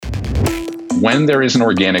when there is an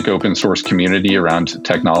organic open source community around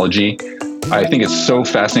technology, I think it's so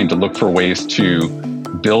fascinating to look for ways to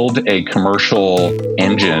build a commercial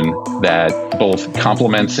engine that both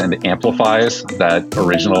complements and amplifies that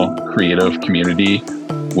original creative community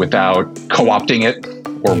without co-opting it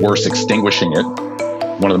or worse, extinguishing it.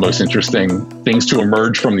 One of the most interesting things to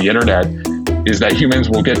emerge from the internet is that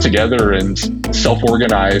humans will get together and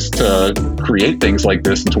self-organize to create things like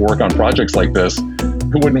this and to work on projects like this.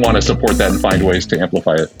 Who wouldn't want to support that and find ways to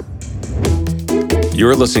amplify it?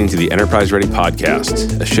 You're listening to the Enterprise Ready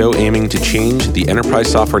podcast, a show aiming to change the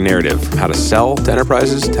enterprise software narrative from how to sell to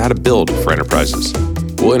enterprises to how to build for enterprises.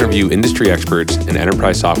 We'll interview industry experts and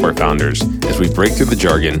enterprise software founders as we break through the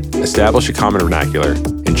jargon, establish a common vernacular,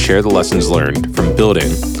 and share the lessons learned from building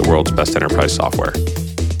the world's best enterprise software.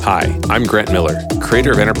 Hi, I'm Grant Miller,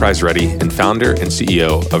 creator of Enterprise Ready and founder and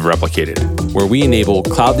CEO of Replicated, where we enable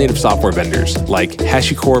cloud-native software vendors like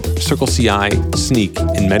HashiCorp, CircleCI, Sneak,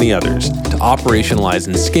 and many others to operationalize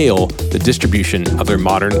and scale the distribution of their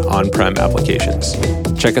modern on-prem applications.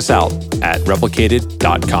 Check us out at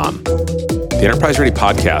replicated.com. The Enterprise Ready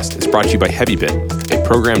podcast is brought to you by HeavyBit, a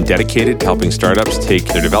program dedicated to helping startups take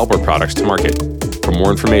their developer products to market. For more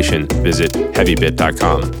information, visit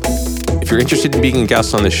heavybit.com. If you're interested in being a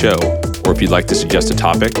guest on the show, or if you'd like to suggest a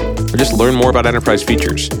topic, or just learn more about enterprise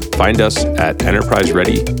features, find us at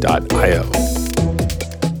enterpriseready.io.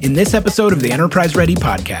 In this episode of the Enterprise Ready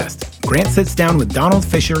podcast, Grant sits down with Donald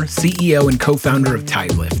Fischer, CEO and co-founder of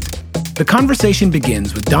Tidelift. The conversation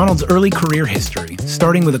begins with Donald's early career history,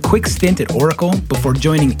 starting with a quick stint at Oracle before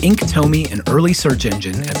joining Inktomi, an early search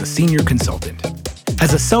engine, as a senior consultant.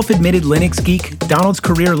 As a self-admitted Linux geek, Donald's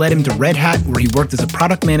career led him to Red Hat, where he worked as a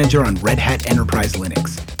product manager on Red Hat Enterprise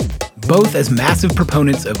Linux. Both as massive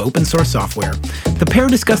proponents of open source software, the pair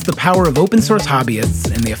discuss the power of open source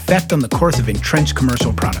hobbyists and the effect on the course of entrenched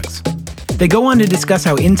commercial products. They go on to discuss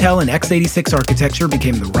how Intel and x86 architecture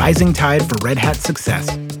became the rising tide for Red Hat's success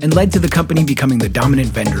and led to the company becoming the dominant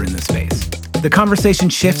vendor in the space. The conversation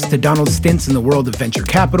shifts to Donald's stints in the world of venture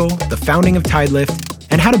capital, the founding of Tidelift,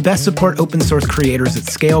 and how to best support open source creators at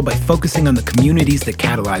scale by focusing on the communities that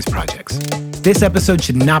catalyze projects. This episode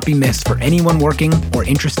should not be missed for anyone working or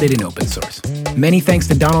interested in open source. Many thanks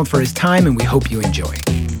to Donald for his time, and we hope you enjoy.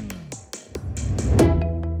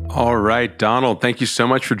 All right, Donald, thank you so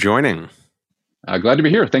much for joining. Glad to be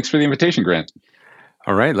here. Thanks for the invitation, Grant.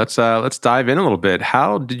 All right, let's dive in a little bit.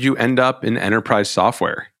 How did you end up in enterprise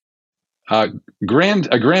software? A grand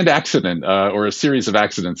accident, or a series of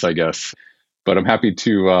accidents, I guess. But I'm happy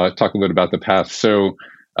to talk a little bit about the path. So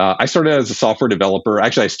I started as a software developer.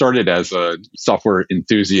 Actually, I started as a software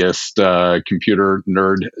enthusiast, computer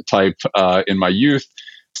nerd type in my youth.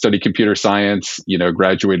 Studied computer science,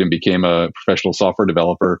 graduated and became a professional software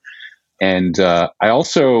developer. And I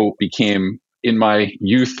also became, in my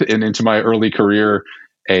youth and into my early career,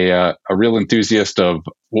 a real enthusiast of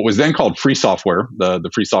what was then called free software, the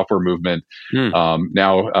free software movement.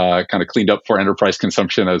 Now kind of cleaned up for enterprise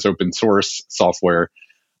consumption as open source software.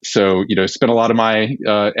 So, spent a lot of my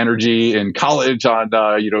energy in college on,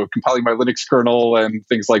 compiling my Linux kernel and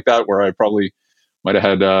things like that, where I probably might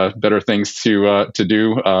have had better things to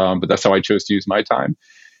do. But that's how I chose to use my time.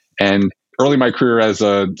 And early in my career as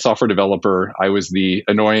a software developer, I was the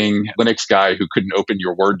annoying Linux guy who couldn't open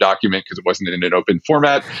your Word document because it wasn't in an open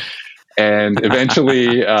format. And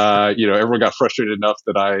eventually, everyone got frustrated enough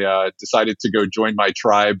that I decided to go join my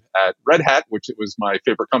tribe at Red Hat, which it was my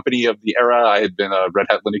favorite company of the era. I had been a Red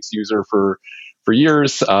Hat Linux user for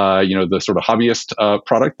years, the sort of hobbyist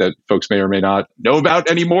product that folks may or may not know about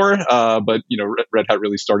anymore. But Red Hat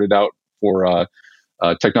really started out for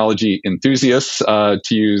technology enthusiasts to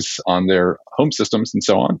use on their home systems and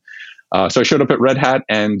so on. So I showed up at Red Hat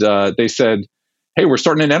and they said, "Hey, we're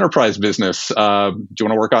starting an enterprise business. Do you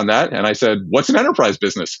want to work on that?" And I said, "What's an enterprise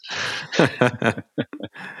business?"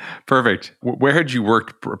 Perfect. Where had you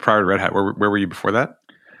worked prior to Red Hat? Where were you before that?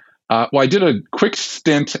 Well, I did a quick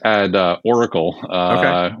stint at Oracle,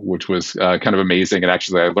 which was kind of amazing. And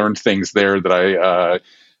actually, I learned things there that I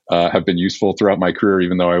have been useful throughout my career,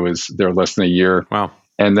 even though I was there less than a year. Wow.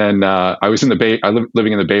 And then I was in the Bay.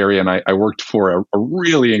 Living in the Bay Area, and I worked for a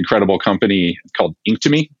really incredible company called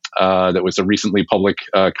Inktomi. That was a recently public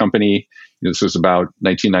company. This was about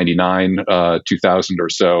 1999, 2000 or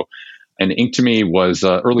so. And Inktomi was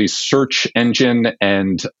an early search engine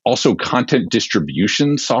and also content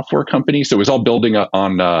distribution software company. So it was all building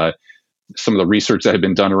on some of the research that had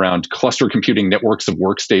been done around cluster computing networks of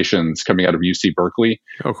workstations coming out of UC Berkeley.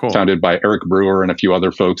 Oh, cool. Founded by Eric Brewer and a few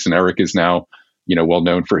other folks. And Eric is now well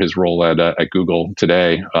known for his role at Google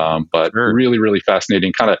today. But Sure. Really, really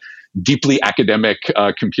fascinating. Kind of deeply academic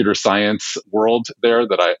computer science world there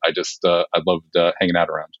that I loved hanging out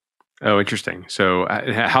around. Oh, interesting. So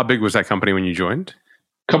how big was that company when you joined?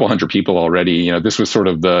 A couple hundred people already. This was sort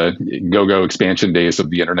of the go-go expansion days of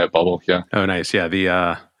the internet bubble. Yeah. Oh, nice. Yeah.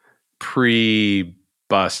 The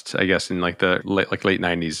pre-bust, I guess, in like the late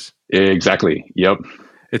 90s. Exactly. Yep.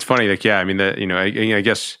 It's funny. Like, yeah, I mean, I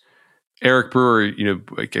guess Eric Brewer,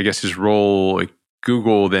 I guess his role at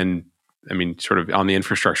Google then, I mean, sort of on the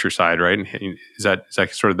infrastructure side, right? And is that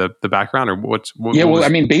sort of the background, or I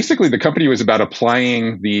mean, basically the company was about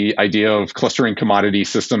applying the idea of clustering commodity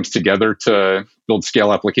systems together to build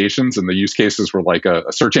scale applications. And the use cases were like a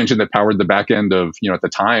search engine that powered the back end of, at the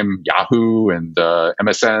time, Yahoo and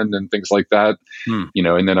MSN and things like that,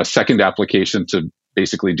 and then a second application to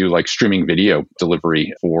basically do like streaming video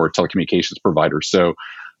delivery for telecommunications providers. So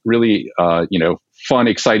really, fun,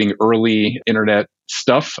 exciting early internet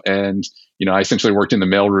stuff. And, I essentially worked in the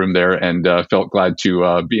mailroom there and felt glad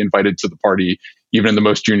to be invited to the party, even in the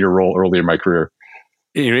most junior role early in my career.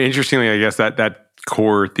 Interestingly, I guess that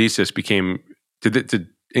core thesis became, did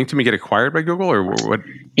Inktomi get acquired by Google, or what?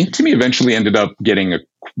 Inktomi eventually ended up getting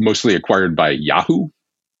mostly acquired by Yahoo,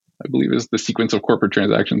 I believe is the sequence of corporate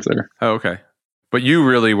transactions there. Oh, okay. But you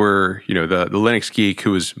really were, the Linux geek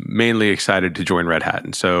who was mainly excited to join Red Hat.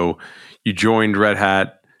 And so you joined Red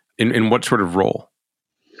Hat in what sort of role?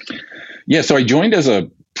 Yeah, so I joined as a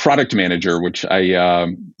product manager, which not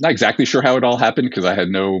exactly sure how it all happened because I had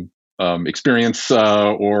no experience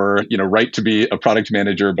or right to be a product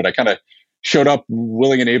manager, but I kind of showed up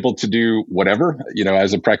willing and able to do whatever,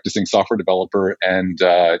 as a practicing software developer. And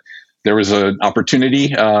there was an opportunity.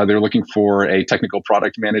 They were looking for a technical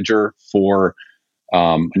product manager for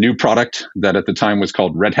a new product that at the time was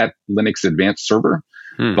called Red Hat Linux Advanced Server.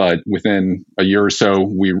 But within a year or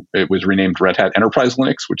so, it was renamed Red Hat Enterprise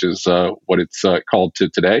Linux, which is what it's called to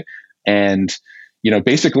today. And,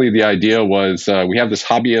 basically the idea was we have this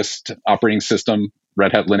hobbyist operating system,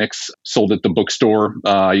 Red Hat Linux, sold at the bookstore.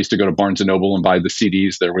 I used to go to Barnes & Noble and buy the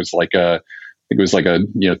CDs. There was like a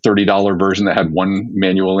 $30 version that had one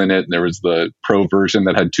manual in it. And there was the pro version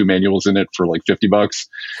that had two manuals in it for like $50.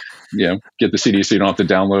 Get the CD so you don't have to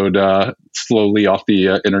download slowly off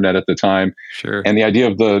the internet at the time. Sure. And the idea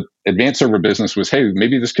of the advanced server business was, hey,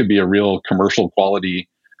 maybe this could be a real commercial quality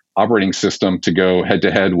operating system to go head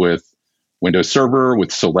to head with Windows Server,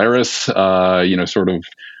 with Solaris, sort of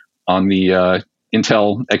on the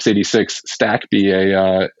Intel x86 stack, be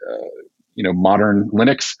a modern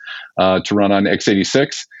Linux to run on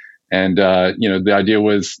x86. And the idea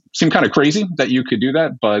seemed kind of crazy that you could do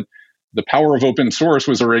that, but the power of open source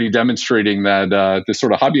was already demonstrating that this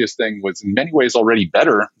sort of hobbyist thing was in many ways already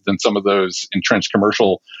better than some of those entrenched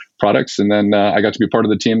commercial products. And then I got to be part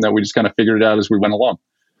of the team that we just kind of figured it out as we went along.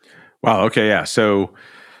 Wow. Okay. Yeah. So,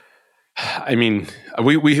 I mean,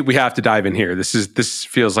 we have to dive in here. This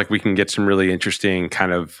feels like we can get some really interesting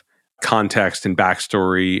kind of context and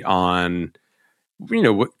backstory on,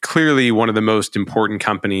 clearly one of the most important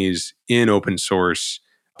companies in open source,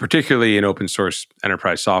 particularly in open source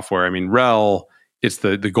enterprise software. I mean, RHEL, it's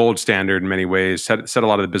the gold standard in many ways, set a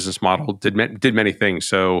lot of the business model, did many things.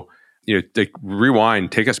 So,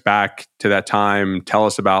 rewind, take us back to that time. Tell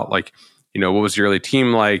us about what was the early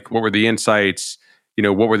team like? What were the insights?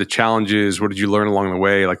 What were the challenges? What did you learn along the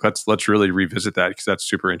way? Let's really revisit that because that's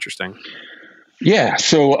super interesting. Yeah.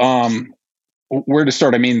 So, where to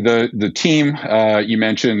start? I mean, the team you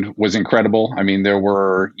mentioned was incredible. I mean, there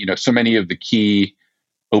were, so many of the key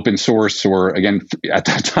open source, or again, at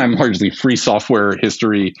that time, largely free software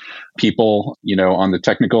history people, on the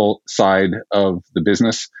technical side of the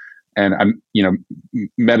business. And I'm,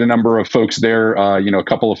 met a number of folks there, a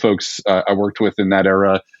couple of folks I worked with in that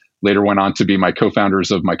era later went on to be my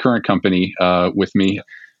co-founders of my current company with me.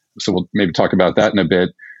 So we'll maybe talk about that in a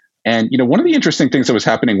bit. And, one of the interesting things that was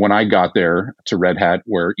happening when I got there to Red Hat,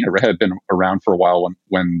 where, Red Hat had been around for a while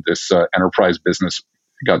when this enterprise business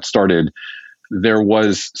got started, there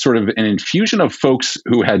was sort of an infusion of folks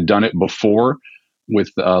who had done it before with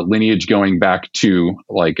lineage going back to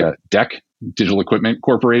like DEC, Digital Equipment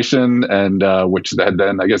Corporation, and which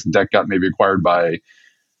then I guess DEC got maybe acquired by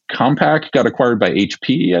Compaq, got acquired by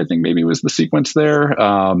HP, I think maybe was the sequence there.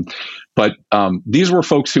 But these were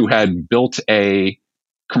folks who had built a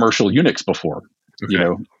commercial Unix before,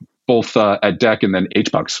 both at DEC and then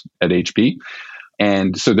HBUX at HP.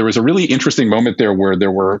 And so there was a really interesting moment there where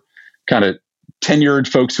there were kind of tenured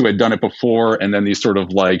folks who had done it before, and then these sort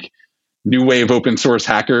of like new wave open source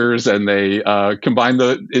hackers, and they combined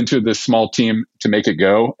into this small team to make it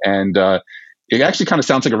go. And it actually kind of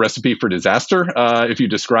sounds like a recipe for disaster if you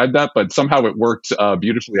describe that, but somehow it worked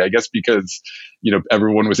beautifully, I guess, because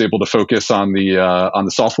everyone was able to focus on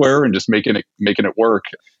the software and just making it work.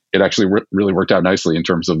 It actually really worked out nicely in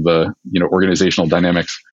terms of the organizational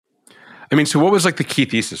dynamics. I mean, so what was like the key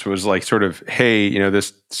thesis? Was like sort of, hey,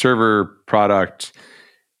 this server product.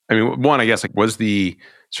 I mean, one, I guess, like, was the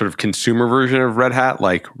sort of consumer version of Red Hat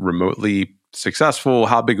like remotely successful?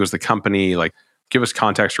 How big was the company? Like, give us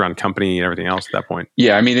context around company and everything else at that point.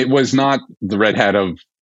 Yeah, I mean, it was not the Red Hat of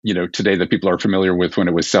today that people are familiar with when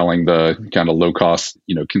it was selling the kind of low cost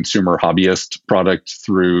consumer hobbyist product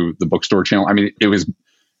through the bookstore channel. I mean, it was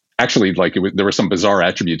actually like there were some bizarre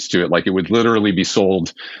attributes to it. Like, it would literally be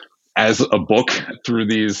sold as a book through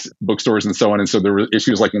these bookstores and so on. And so there were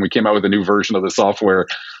issues like when we came out with a new version of the software,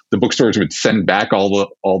 the bookstores would send back all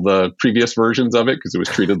the previous versions of it because it was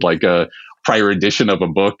treated like a prior edition of a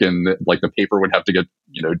book, and like the paper would have to get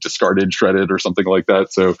discarded, shredded, or something like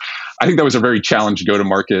that. So I think that was a very challenged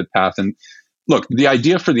go-to-market path. And look, the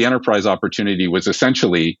idea for the enterprise opportunity was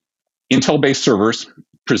essentially Intel-based servers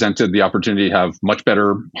presented the opportunity to have much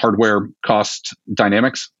better hardware cost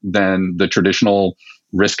dynamics than the traditional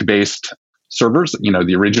risk-based servers.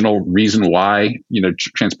 The original reason why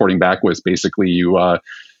transporting back was basically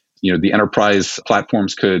the enterprise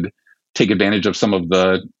platforms could take advantage of some of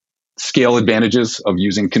the scale advantages of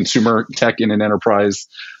using consumer tech in an enterprise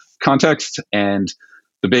context. And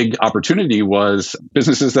the big opportunity was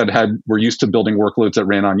businesses that were used to building workloads that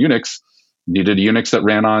ran on Unix needed a Unix that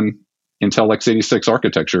ran on Intel x86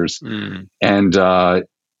 architectures. And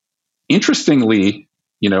interestingly,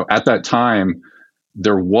 at that time,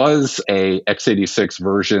 there was a x86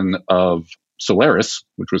 version of Solaris,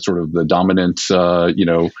 which was sort of the dominant,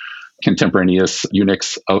 contemporaneous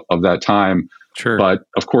Unix of that time. Sure. But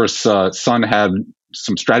of course, Sun had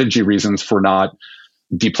some strategy reasons for not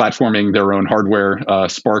deplatforming their own hardware,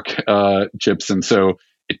 Spark chips. And so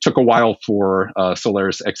it took a while for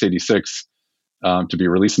Solaris x86 to be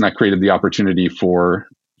released, and that created the opportunity for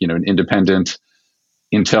an independent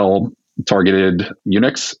Intel targeted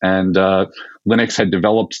Unix. And Linux had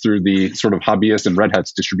developed through the sort of hobbyist, and Red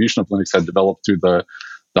Hat's distribution of Linux had developed through the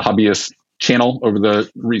hobbyist channel over the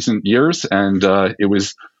recent years. And it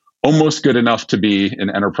was almost good enough to be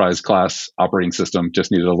an enterprise class operating system,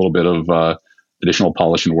 just needed a little bit of additional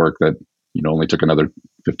polish and work that only took another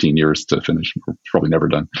 15 years to finish. We're probably never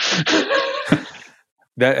done.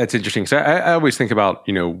 That's interesting. So I always think about,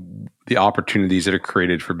 the opportunities that are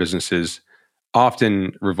created for businesses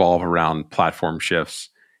often revolve around platform shifts.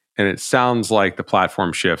 And it sounds like the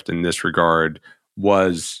platform shift in this regard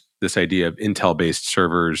was this idea of Intel-based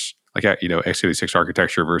servers, like, x86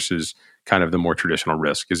 architecture versus kind of the more traditional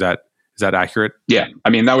risk. Is that accurate? Yeah. I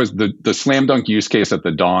mean, that was the slam dunk use case at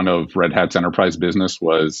the dawn of Red Hat's enterprise business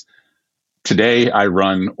was, today I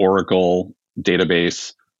run Oracle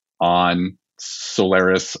database on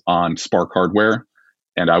Solaris on Spark hardware,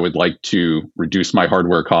 and I would like to reduce my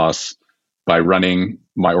hardware costs by running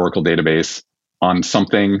my Oracle database on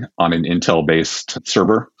something on an Intel-based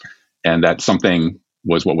server. And that something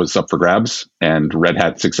was what was up for grabs. And Red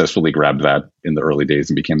Hat successfully grabbed that in the early days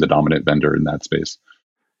and became the dominant vendor in that space.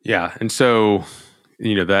 Yeah. And so,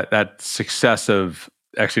 that success of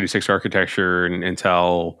x86 architecture and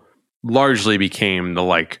Intel largely became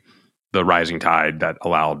the rising tide that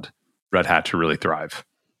allowed Red Hat to really thrive.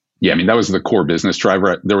 Yeah, I mean, that was the core business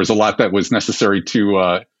driver. There was a lot that was necessary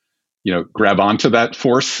to, grab onto that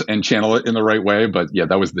force and channel it in the right way. But yeah,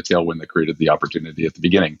 that was the tailwind that created the opportunity at the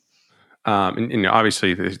beginning. And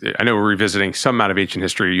obviously, I know we're revisiting some amount of ancient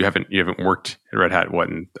history. You haven't worked at Red Hat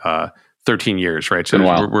in 13 years, right? So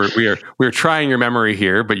we're trying your memory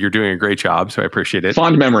here, but you're doing a great job. So I appreciate it.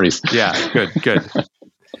 Fond memories. Yeah, good.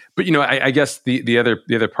 But I guess the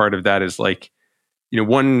other part of that is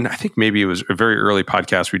one, I think maybe it was a very early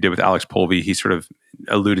podcast we did with Alex Polvey. He sort of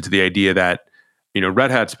alluded to the idea that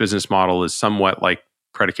Red Hat's business model is somewhat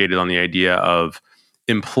predicated on the idea of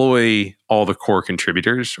employ all the core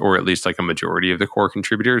contributors, or at least a majority of the core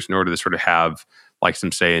contributors, in order to sort of have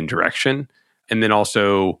some say in direction. And then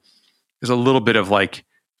also there's a little bit of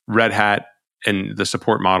Red Hat and the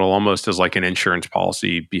support model almost as an insurance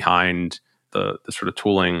policy behind the sort of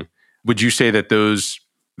tooling. Would you say that those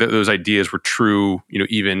ideas were true,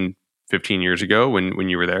 even 15 years ago when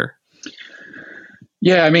you were there?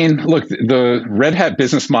 Yeah, I mean, look, the Red Hat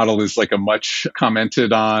business model is a much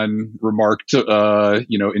commented on, remarked,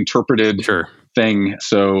 interpreted thing.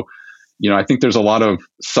 So, I think there's a lot of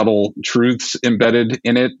subtle truths embedded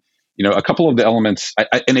in it. A couple of the elements,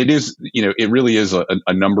 and it is, it really is a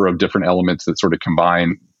number of different elements that sort of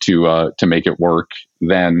combine to make it work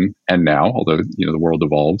then and now, although, the world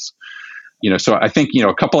evolves. So I think,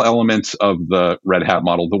 a couple elements of the Red Hat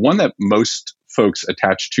model. The one that most folks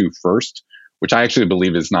attach to first, which I actually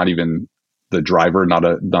believe is not even the driver, not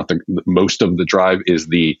the most of the drive, is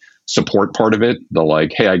the support part of it. The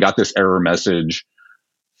like, hey, I got this error message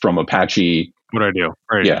from Apache. What do I do?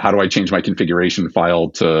 Right. Yeah, how do I change my configuration file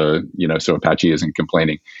to, so Apache isn't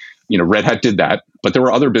complaining? Red Hat did that, but there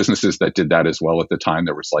were other businesses that did that as well at the time.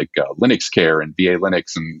 There was like Linux Care and VA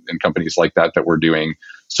Linux and companies like that were doing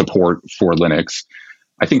support for Linux.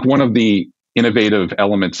 I think one of the innovative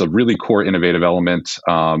elements, a really core innovative element,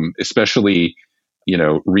 especially,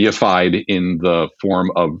 reified in the form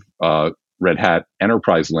of Red Hat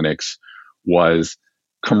Enterprise Linux, was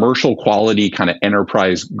commercial quality kind of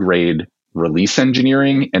enterprise grade release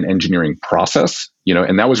engineering and engineering process.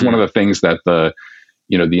 And that was one of the things that the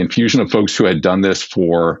infusion of folks who had done this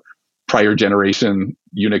for prior generation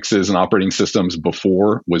Unixes and operating systems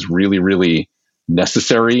before was really, really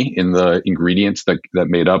necessary in the ingredients that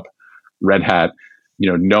made up Red Hat.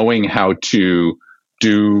 Knowing how to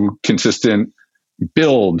do consistent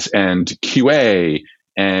builds and QA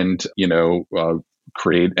and,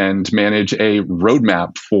 create and manage a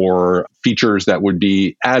roadmap for features that would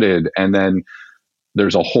be added. And then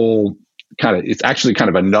there's a whole it's actually kind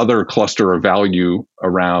of another cluster of value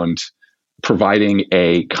around providing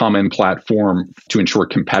a common platform to ensure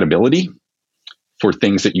compatibility for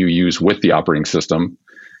things that you use with the operating system.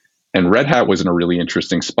 And Red Hat was in a really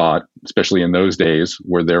interesting spot, especially in those days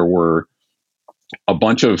where there were a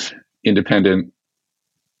bunch of independent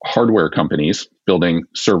hardware companies building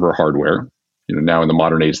server hardware. Now in the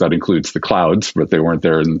modern age, that includes the clouds, but they weren't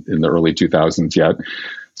there in the early 2000s yet.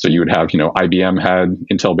 So you would have, IBM had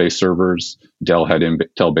Intel-based servers, Dell had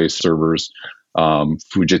Intel-based servers,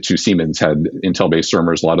 Fujitsu Siemens had Intel-based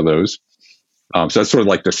servers, a lot of those. So that's sort of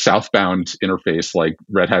like the southbound interface. Like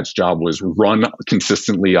Red Hat's job was run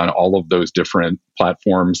consistently on all of those different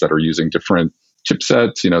platforms that are using different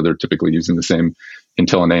chipsets. They're typically using the same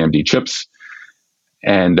Intel and AMD chips.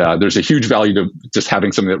 And there's a huge value to just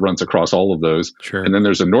having something that runs across all of those. Sure. And then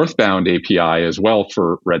there's a northbound API as well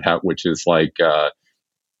for Red Hat, which is like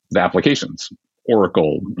the applications,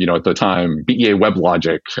 Oracle, at the time, BEA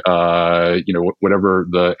WebLogic, whatever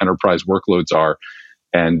the enterprise workloads are.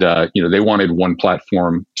 And, they wanted one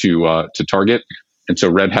platform to target. And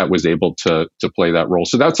so Red Hat was able to play that role.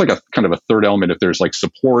 So that's like a kind of a third element. If there's like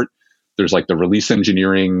support, there's like the release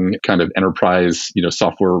engineering kind of enterprise,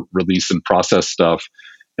 software release and process stuff.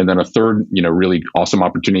 And then a third, really awesome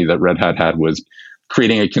opportunity that Red Hat had was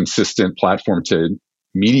creating a consistent platform to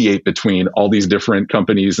mediate between all these different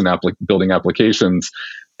companies and building applications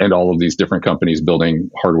and all of these different companies building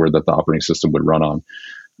hardware that the operating system would run on.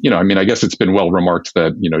 I guess it's been well remarked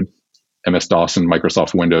that, MS-DOS and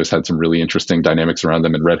Microsoft Windows had some really interesting dynamics around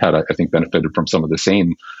them. And Red Hat, I think, benefited from some of the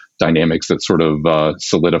same dynamics that sort of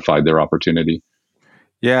solidified their opportunity.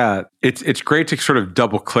 Yeah, it's great to sort of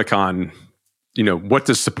double click on, what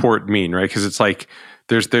does support mean, right? Because it's like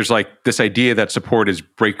there's like this idea that support is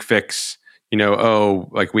break fix.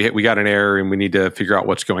 Like we got an error and we need to figure out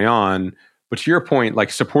what's going on. But to your point,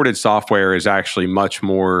 like supported software is actually much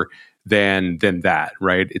more than that,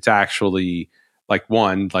 right? It's actually like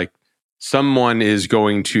someone is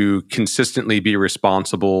going to consistently be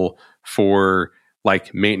responsible for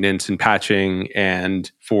like maintenance and patching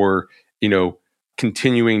and for,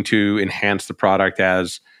 continuing to enhance the product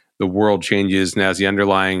as the world changes and as the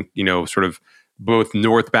underlying, sort of both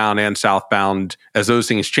northbound and southbound, as those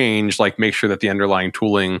things change, like make sure that the underlying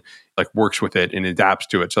tooling like works with it and adapts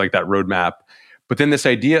to it. So like that roadmap. But then this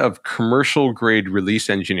idea of commercial grade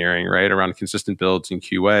release engineering, right, around consistent builds and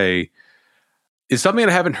QA is something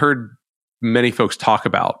that I haven't heard many folks talk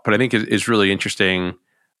about, but I think is really interesting.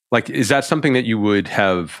 Like, is that something that you would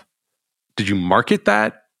have, did you market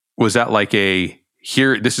that? Was that like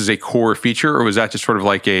this is a core feature, or was that just sort of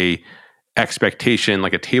like a expectation,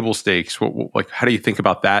 like a table stakes? How do you think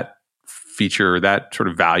about that feature, that sort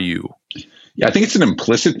of value? Yeah, I think it's an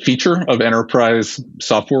implicit feature of enterprise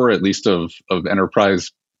software, at least of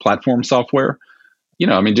enterprise platform software.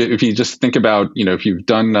 If you just think about, if you've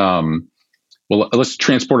done, let's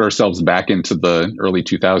transport ourselves back into the early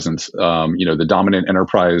 2000s. The dominant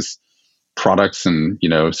enterprise products and,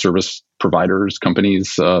 service providers,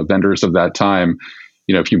 companies, vendors of that time,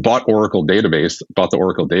 if you bought the Oracle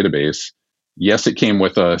database, yes, it came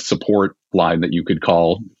with a support line that you could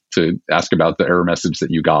call to ask about the error message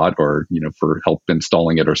that you got, or, for help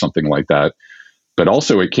installing it or something like that. But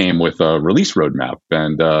also it came with a release roadmap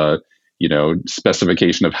and,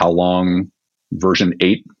 specification of how long version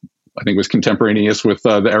 8, I think was contemporaneous with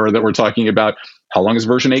the era that we're talking about. How long is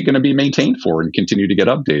version 8 going to be maintained for and continue to get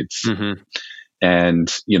updates? Mm-hmm.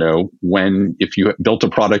 And, if you built a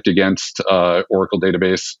product against Oracle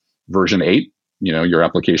database version 8, your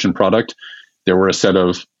application product, there were a set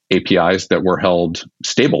of APIs that were held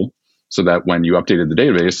stable so that when you updated the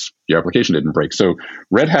database, your application didn't break. So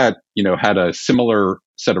Red Hat, had a similar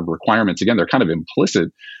set of requirements. Again, they're kind of implicit,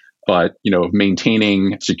 but,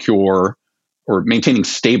 maintaining secure or maintaining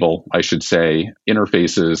stable, I should say,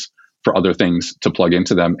 interfaces for other things to plug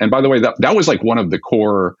into them. And by the way, that was like one of the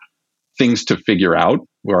core things to figure out,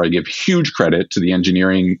 where I give huge credit to the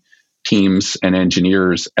engineering teams and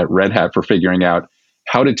engineers at Red Hat for figuring out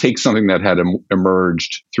how to take something that had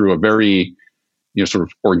emerged through a very, sort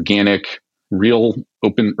of organic, real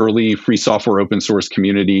open, early free software, open source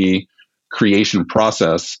community creation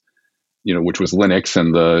process, which was Linux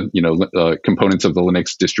and the components of the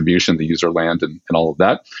Linux distribution, the user land and all of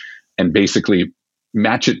that, and basically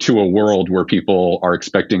match it to a world where people are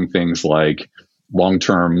expecting things like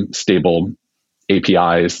long-term stable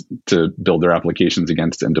APIs to build their applications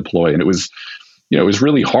against and deploy. And it was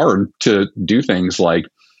really hard to do things like,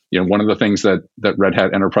 one of the things that Red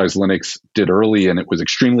Hat Enterprise Linux did early, and it was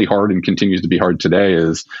extremely hard and continues to be hard today,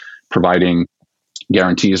 is providing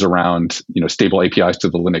guarantees around, stable APIs to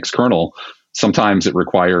the Linux kernel. Sometimes it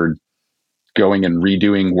required going and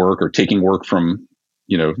redoing work or taking work from,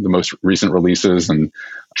 the most recent releases and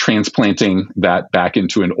transplanting that back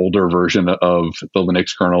into an older version of the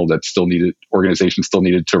Linux kernel that organizations still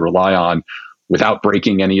needed to rely on without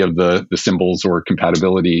breaking any of the symbols or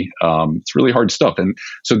compatibility. It's really hard stuff. And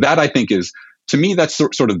so that, I think, is, to me, that's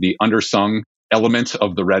sort of the undersung element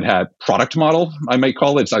of the Red Hat product model, I might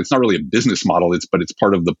call it. It's not really a business model, but it's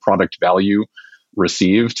part of the product value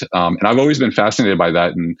received. And I've always been fascinated by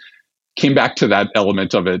that, and came back to that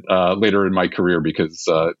element of it later in my career because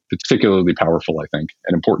it's particularly powerful, I think,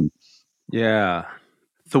 and important. Yeah.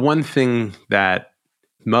 The one thing that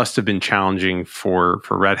must have been challenging for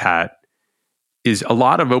Red Hat is a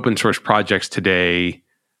lot of open source projects today,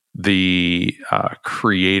 the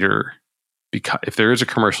creator, because if there is a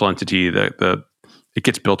commercial entity, it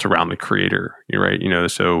gets built around the creator, right?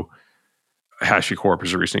 So HashiCorp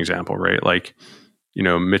is a recent example, right? Like,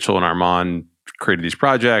 Mitchell and Armand created these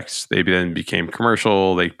projects. They then became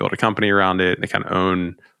commercial. They built a company around it. They kind of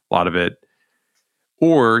own a lot of it.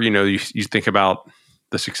 Or, you think about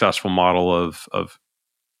the successful model of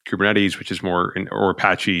Kubernetes, which is more, or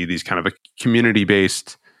Apache, these kind of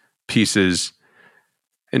community-based pieces.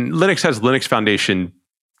 And Linux has Linux Foundation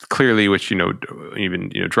clearly, which, even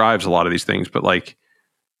drives a lot of these things. But like,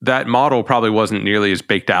 that model probably wasn't nearly as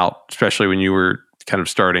baked out, especially when you were kind of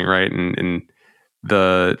starting, right? And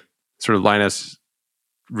the sort of Linus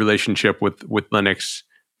relationship with Linux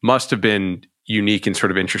must have been unique and sort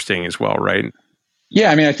of interesting as well, right? Yeah,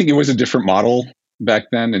 I mean, I think it was a different model back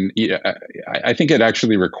then. And I think it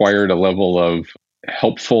actually required a level of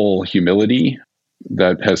helpful humility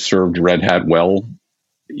that has served Red Hat well,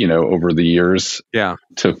 over the years. Yeah.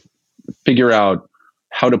 To figure out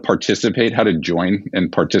how to participate, how to join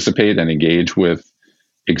and participate and engage with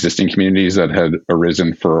existing communities that had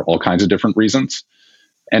arisen for all kinds of different reasons.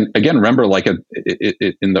 And again, remember, like in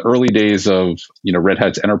the early days of Red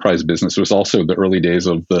Hat's enterprise business, was also the early days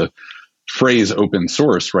of the phrase open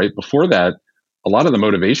source, right? Before that, a lot of the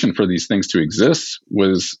motivation for these things to exist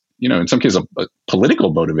was, in some cases, a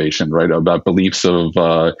political motivation, right? About beliefs of,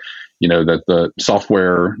 that the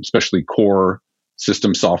software, especially core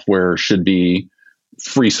system software, should be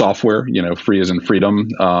free software, free as in freedom,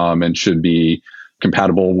 and should be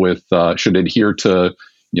compatible with, should adhere to,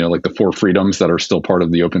 like the 4 freedoms that are still part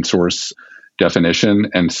of the open source definition.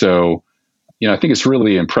 And so, I think it's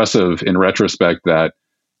really impressive in retrospect that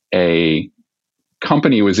a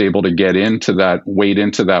company was able to get into that, wade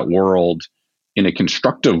into that world in a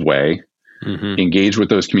constructive way, engage with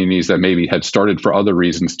those communities that maybe had started for other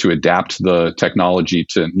reasons to adapt the technology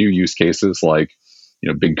to new use cases, like,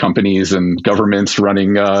 big companies and governments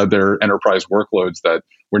running their enterprise workloads that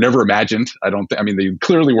were never imagined. I mean, they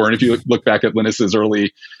clearly weren't. If you look back at Linus's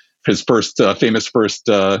his first famous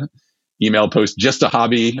email post, just a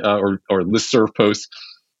hobby, or listserv post,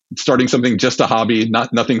 starting something just a hobby,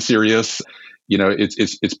 nothing serious.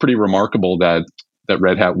 It's pretty remarkable that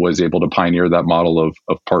Red Hat was able to pioneer that model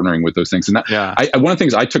of partnering with those things. And one of the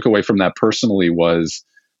things I took away from that personally was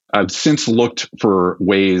I've since looked for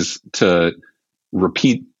ways to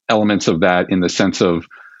repeat elements of that, in the sense of,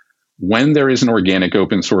 when there is an organic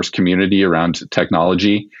open source community around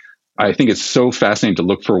technology, I think it's so fascinating to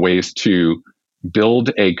look for ways to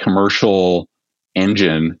build a commercial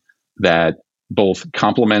engine that both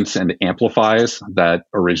complements and amplifies that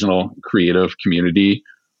original creative community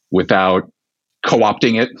without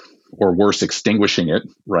co-opting it, or worse, extinguishing it,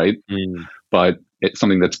 right? but it's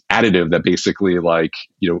something that's additive that basically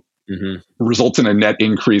results in a net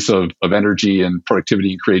increase of energy and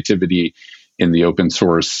productivity and creativity in the open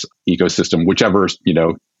source ecosystem, whichever,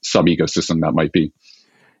 sub ecosystem that might be.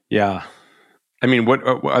 Yeah. I mean, what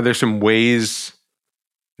are there some ways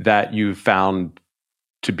that you've found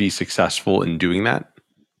to be successful in doing that?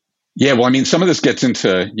 Yeah, well, I mean, some of this gets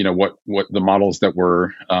into, what the models that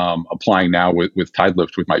we're applying now with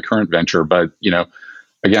Tidelift, with my current venture. But,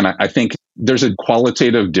 again, I think there's a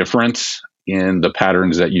qualitative difference in the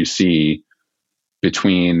patterns that you see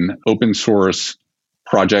between open source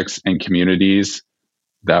projects and communities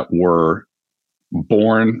that were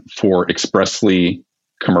born for expressly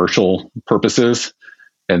commercial purposes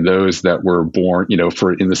and those that were born,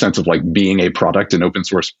 for in the sense of like being a product, an open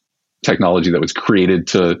source technology that was created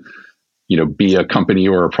to, be a company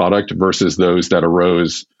or a product, versus those that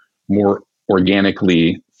arose more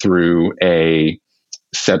organically through a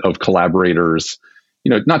set of collaborators.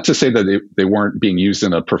 Not to say that they weren't being used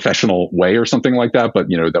in a professional way or something like that, but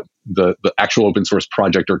that the actual open source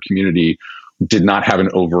project or community did not have an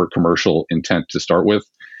overt commercial intent to start with.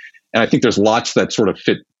 And I think there's lots that sort of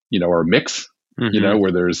fit, our mix,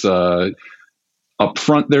 where there's up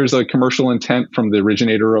front, there's a commercial intent from the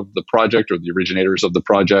originator of the project or the originators of the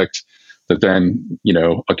project that then,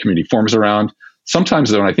 a community forms around.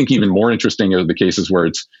 Sometimes, though, and I think even more interesting are the cases where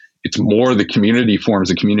it's more the community forms,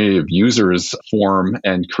 a community of users form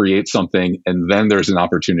and create something, and then there's an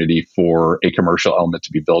opportunity for a commercial element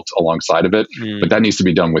to be built alongside of it. But that needs to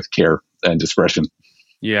be done with care and discretion.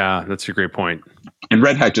 Yeah, that's a great point. And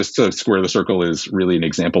Red Hat, just to square the circle, is really an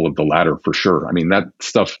example of the latter for sure. I mean, that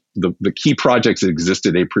stuff, the key projects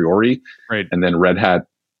existed a priori, right? And then Red Hat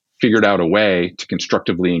figured out a way to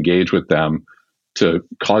constructively engage with them to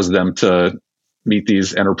cause them to meet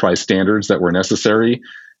these enterprise standards that were necessary.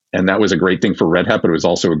 And that was a great thing for Red Hat, but it was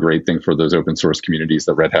also a great thing for those open source communities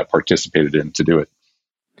that Red Hat participated in to do it.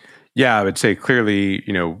 Yeah, I would say clearly,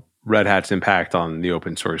 Red Hat's impact on the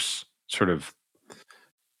open source sort of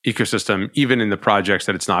ecosystem, even in the projects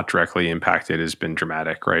that it's not directly impacted, has been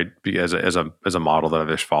dramatic, right? As a model that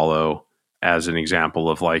others follow, as an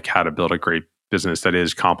example of like how to build a great business that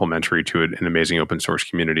is complementary to an amazing open source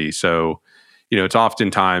community. So, it's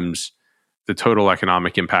oftentimes the total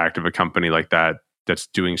economic impact of a company like that that's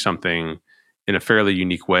doing something in a fairly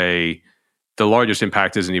unique way. The largest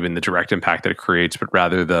impact isn't even the direct impact that it creates, but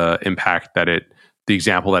rather the impact that the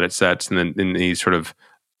example that it sets, and then in these sort of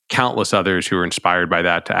countless others who are inspired by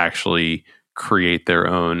that to actually create their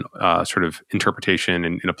own sort of interpretation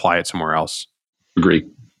and apply it somewhere else. Agree.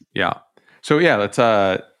 Yeah. So yeah, let's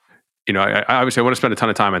I obviously I want to spend a ton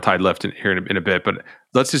of time on Tidelift here in a bit, but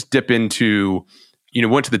let's just dip into,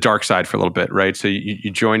 went to the dark side for a little bit, right? So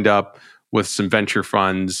you joined up with some venture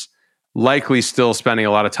funds, likely still spending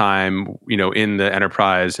a lot of time, in the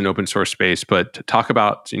enterprise and open source space. But talk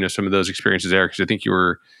about, some of those experiences there, because I think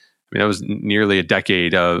that was nearly a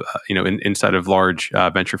decade of, inside of large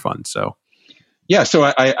venture funds. So. Yeah, so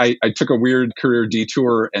I took a weird career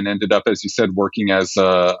detour and ended up, as you said, working as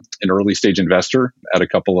an early stage investor at a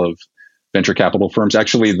couple of venture capital firms.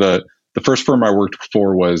 Actually, the first firm I worked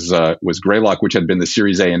for was Greylock, which had been the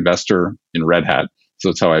Series A investor in Red Hat. So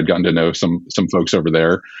that's how I had gotten to know some folks over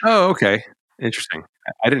there. Oh, okay, interesting.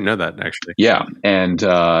 I didn't know that actually. Yeah, and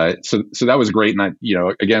so that was great. And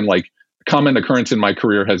again, like, common occurrence in my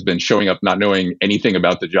career has been showing up not knowing anything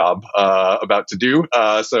about the job about to do.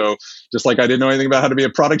 So just like I didn't know anything about how to be a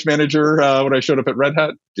product manager when I showed up at Red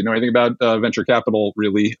Hat, didn't know anything about venture capital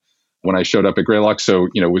really when I showed up at Greylock. So,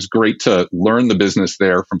 it was great to learn the business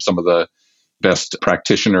there from some of the best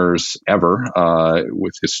practitioners ever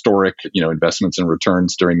with historic, investments and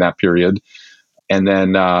returns during that period. And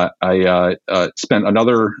then I spent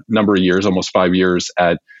another number of years, almost 5 years,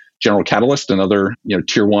 at General Catalyst, another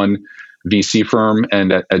tier one VC firm.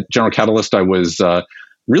 And at General Catalyst, I was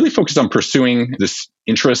really focused on pursuing this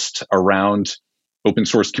interest around open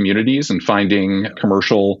source communities and finding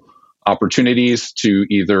commercial opportunities to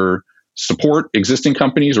either support existing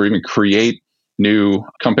companies or even create new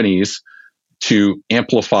companies to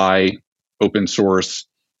amplify open source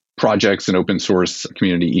projects and open source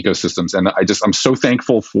community ecosystems. And I'm so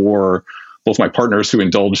thankful for both my partners who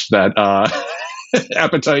indulged that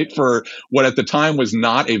appetite for what at the time was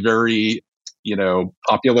not a very,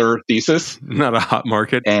 popular thesis, not a hot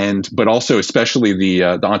market, but also especially the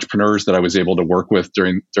entrepreneurs that I was able to work with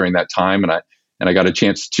during that time, and I got a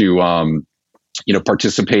chance to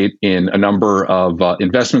participate in a number of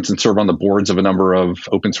investments and serve on the boards of a number of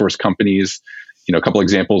open source companies A couple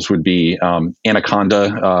examples would be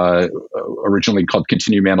Anaconda, originally called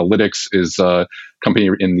Continuum Analytics, is a company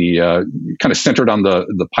in the kind of centered on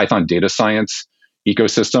the Python data science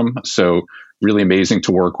ecosystem. So really amazing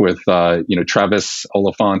to work with, Travis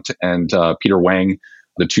Oliphant and Peter Wang,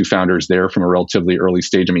 the two founders there from a relatively early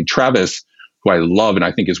stage. I mean, Travis, who I love and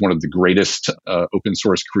I think is one of the greatest open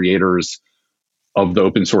source creators of the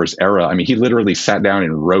open source era. I mean, he literally sat down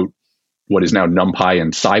and wrote what is now NumPy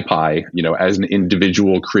and SciPy, as an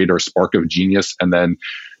individual creator spark of genius. And then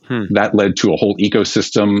that led to a whole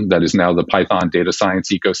ecosystem that is now the Python data science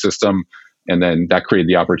ecosystem. And then that created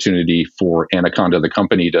the opportunity for Anaconda, the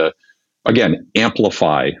company, to, again,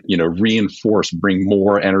 amplify, reinforce, bring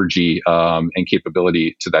more energy and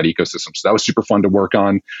capability to that ecosystem. So that was super fun to work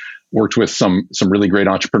on. Worked with some really great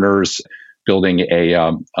entrepreneurs building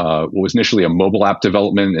what was initially a mobile app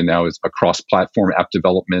development and now is a cross-platform app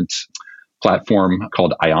development platform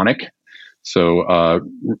called Ionic. So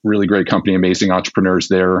really great company, amazing entrepreneurs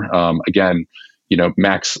there. Again,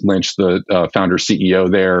 Max Lynch, the founder CEO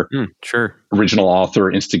there, sure, original author,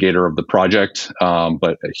 instigator of the project,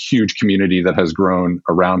 but a huge community that has grown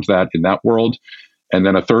around that in that world. And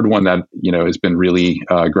then a third one that has been really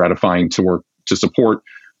gratifying to support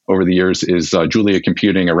over the years is Julia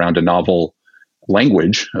Computing around a novel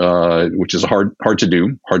language, which is hard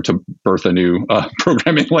to birth a new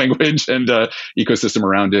programming language and ecosystem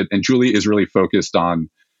around it. And Julia is really focused on,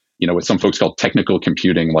 what some folks call technical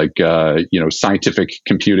computing, like, scientific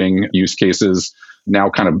computing use cases, now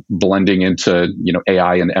kind of blending into,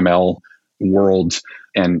 AI and ML world.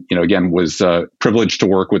 And, again, was privileged to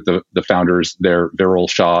work with the founders there, Viral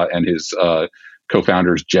Shah and his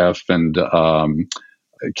co-founders, Jeff and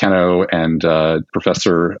Keno and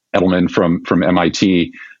Professor Edelman from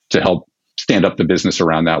MIT to help stand up the business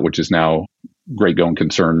around that, which is now great going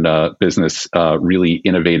concern business, really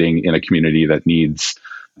innovating in a community that needs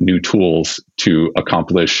new tools to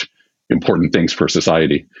accomplish important things for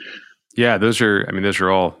society. Yeah, those are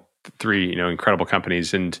all three, incredible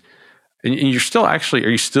companies. And you're still are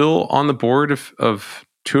you still on the board of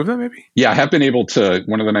two of them, maybe? Yeah, I have been able to.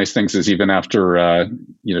 One of the nice things is even after,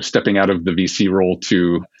 stepping out of the VC role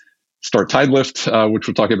to start Tidelift, which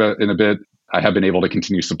we'll talk about in a bit, I have been able to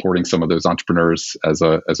continue supporting some of those entrepreneurs as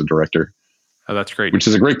a director. Oh, that's great. Which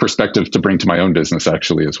is a great perspective to bring to my own business,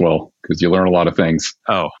 actually, as well, because you learn a lot of things.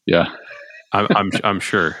 Oh, yeah. I'm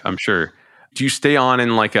sure. Do you stay on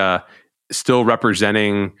in still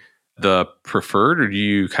representing the preferred, or do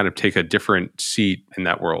you kind of take a different seat in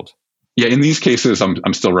that world? Yeah, in these cases,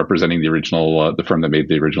 I'm still representing the original, the firm that made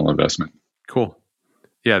the original investment. Cool.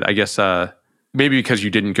 Yeah, I guess maybe because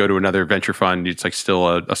you didn't go to another venture fund, it's still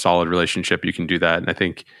a solid relationship. You can do that, and I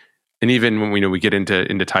think, and even when we get into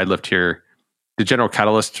Tidelift here, did General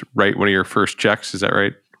Catalyst write one of your first checks? Is that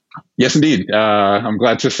right? Yes, indeed. I'm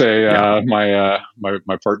glad to say my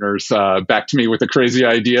partners backed me with a crazy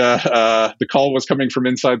idea. The call was coming from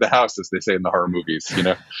inside the house, as they say in the horror movies.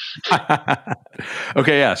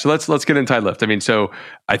 Okay, yeah. So let's get into Tidelift. I mean, so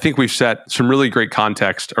I think we've set some really great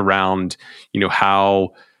context around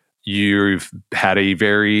how you've had a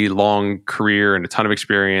very long career and a ton of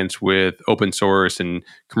experience with open source and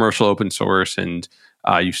commercial open source, and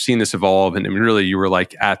you've seen this evolve. And really, you were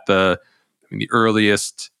at the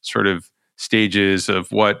earliest sort of stages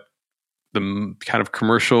of what the kind of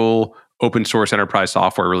commercial open source enterprise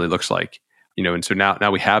software really looks like, and so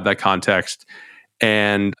now we have that context,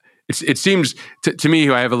 and it seems to me,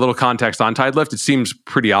 who I have a little context on Tidelift, it seems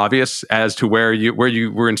pretty obvious as to where you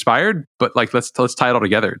were inspired, but let's tie it all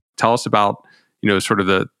together. Tell us about sort of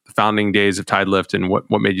the founding days of Tidelift and what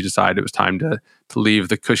made you decide it was time to leave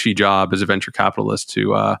the cushy job as a venture capitalist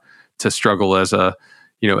to struggle as an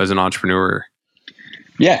entrepreneur.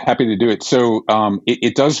 Yeah, happy to do it. So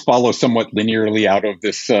it does follow somewhat linearly out of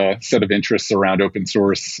this set of interests around open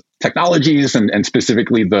source technologies and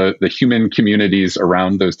specifically the human communities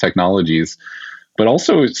around those technologies. But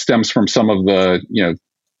also it stems from some of the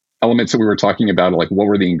elements that we were talking about, like what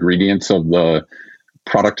were the ingredients of the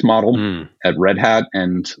product model at Red Hat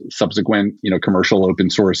and subsequent commercial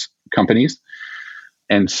open source companies.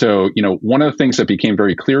 And so one of the things that became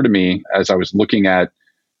very clear to me as I was looking at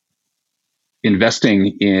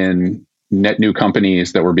investing in net new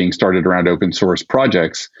companies that were being started around open source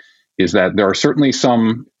projects is that there are certainly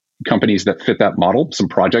some companies that fit that model, some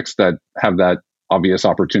projects that have that obvious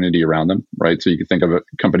opportunity around them, right? So you can think of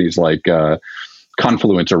companies like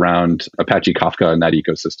Confluent around Apache Kafka and that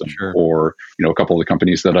ecosystem, sure. Or a couple of the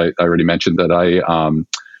companies that I already mentioned that I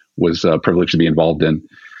was privileged to be involved in.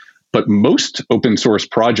 But most open source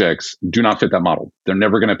projects do not fit that model. They're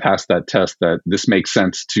never going to pass that test that this makes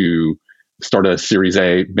sense to start a Series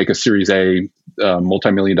A, make a Series A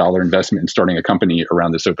multi-million-dollar investment in starting a company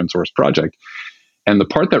around this open source project. And the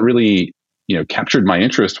part that really, captured my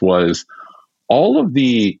interest was all of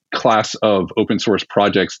the class of open source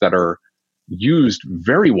projects that are used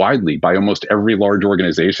very widely by almost every large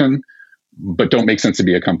organization, but don't make sense to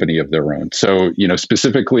be a company of their own. So,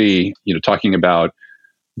 specifically, talking about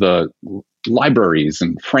the libraries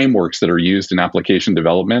and frameworks that are used in application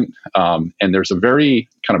development. And there's a very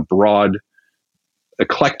kind of broad,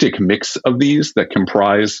 eclectic mix of these that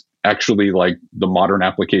comprise actually like the modern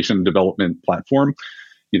application development platform.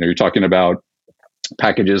 You're talking about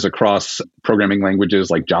packages across programming languages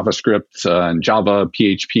like JavaScript and Java,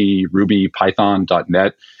 PHP, Ruby, Python,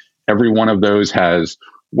 .NET. Every one of those has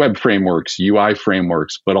web frameworks, UI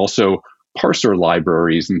frameworks, but also parser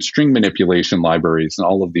libraries and string manipulation libraries and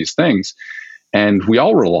all of these things. And we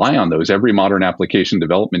all rely on those. Every modern application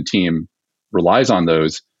development team relies on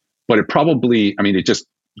those. But it just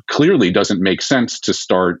clearly doesn't make sense to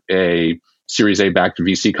start a Series A backed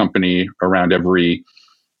VC company around every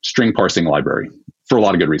string parsing library for a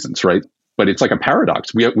lot of good reasons, right? But it's like a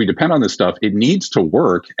paradox. We depend on this stuff. It needs to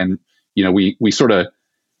work. And, we sort of,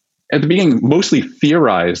 at the beginning, mostly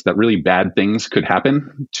theorized that really bad things could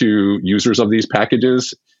happen to users of these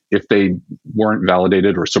packages if they weren't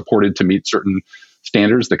validated or supported to meet certain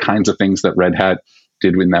standards, the kinds of things that Red Hat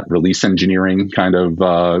did in that release engineering kind of,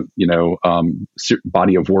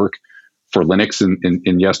 body of work for Linux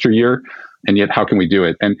in yesteryear. And yet, how can we do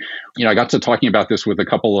it? And, I got to talking about this with a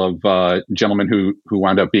couple of gentlemen who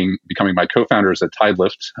wound up becoming my co-founders at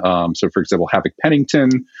Tidelift. So, for example, Havoc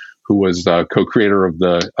Pennington, who was co-creator of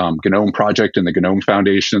the GNOME project and the GNOME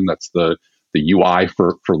Foundation. That's the UI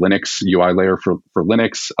for Linux, UI layer for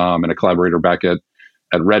Linux, and a collaborator back at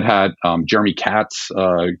Red Hat. Jeremy Katz,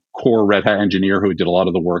 core Red Hat engineer who did a lot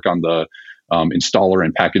of the work on the installer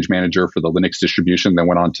and package manager for the Linux distribution, then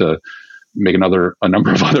went on to make a number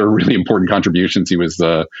of other really important contributions. He was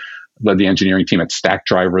led the engineering team at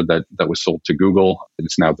Stackdriver that was sold to Google.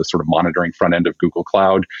 It's now the sort of monitoring front end of Google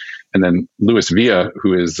Cloud. And then Louis Villa,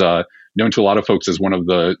 who is known to a lot of folks as one of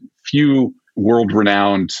the few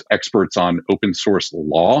world-renowned experts on open source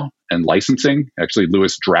law and licensing. Actually,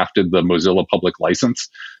 Louis drafted the Mozilla Public License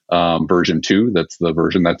version 2. That's the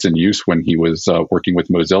version that's in use when he was working with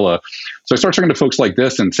Mozilla. So I started talking to folks like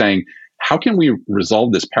this and saying, how can we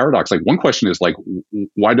resolve this paradox? Like, one question is like,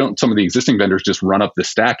 why don't some of the existing vendors just run up the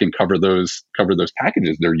stack and cover those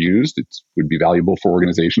packages? They're used. It would be valuable for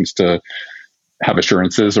organizations to have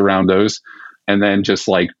assurances around those. And then just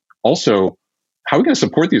like, also, how are we going to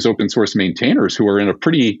support these open source maintainers who are in a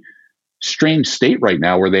pretty strange state right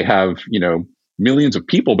now where they have, millions of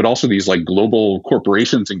people, but also these like global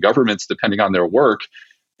corporations and governments depending on their work.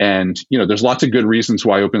 And, there's lots of good reasons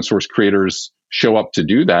why open source creators show up to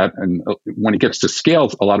do that. And when it gets to scale,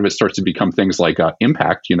 a lot of it starts to become things like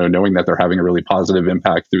impact, knowing that they're having a really positive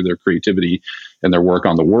impact through their creativity and their work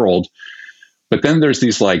on the world. But then there's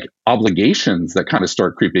these like obligations that kind of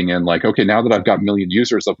start creeping in, like, okay, now that I've got a million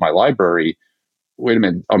users of my library, wait a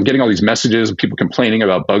minute, I'm getting all these messages of people complaining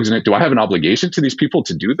about bugs in it. Do I have an obligation to these people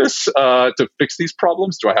to do this, to fix these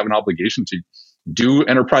problems? Do I have an obligation to do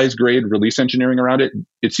enterprise grade release engineering around it?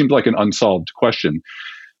 It seemed like an unsolved question.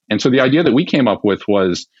 And so the idea that we came up with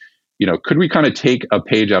was, could we kind of take a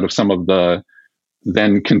page out of some of the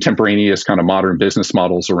then contemporaneous kind of modern business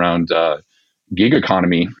models around gig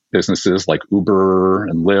economy businesses like Uber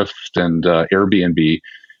and Lyft and Airbnb,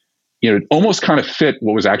 almost kind of fit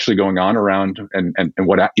what was actually going on around and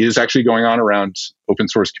what is actually going on around open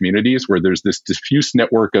source communities, where there's this diffuse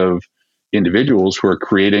network of individuals who are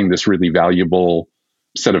creating this really valuable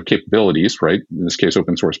set of capabilities, right? In this case,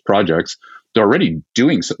 open source projects. They're already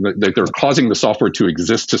doing, they're causing the software to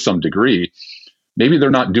exist to some degree. Maybe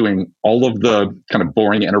they're not doing all of the kind of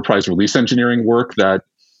boring enterprise release engineering work that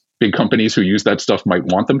big companies who use that stuff might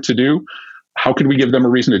want them to do. How could we give them a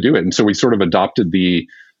reason to do it? And so we sort of adopted the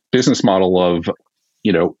business model of,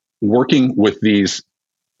 working with these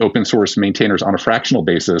open source maintainers on a fractional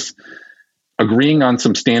basis, agreeing on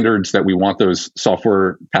some standards that we want those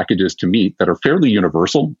software packages to meet that are fairly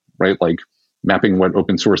universal, right? Like mapping what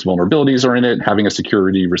open source vulnerabilities are in it, having a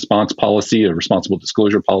security response policy, a responsible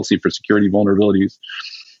disclosure policy for security vulnerabilities,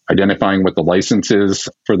 identifying what the license is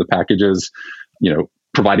for the packages,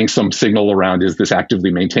 providing some signal around, is this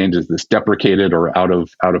actively maintained? Is this deprecated or out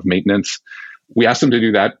of maintenance? We ask them to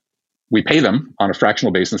do that. We pay them on a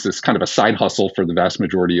fractional basis. It's kind of a side hustle for the vast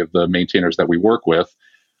majority of the maintainers that we work with.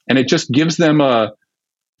 And it just gives them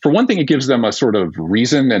for one thing, it gives them a sort of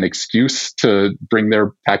reason and excuse to bring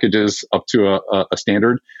their packages up to a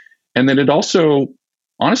standard. And then it also,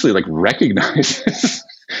 honestly, like recognizes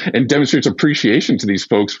and demonstrates appreciation to these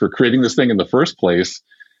folks for creating this thing in the first place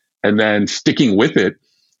and then sticking with it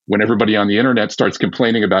when everybody on the internet starts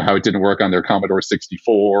complaining about how it didn't work on their Commodore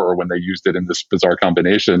 64 or when they used it in this bizarre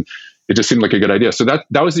combination. It just seemed like a good idea. So that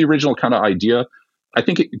was the original kind of idea. I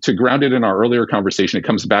think to ground it in our earlier conversation, it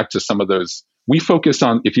comes back to some of those. We focus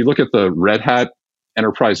on, if you look at the Red Hat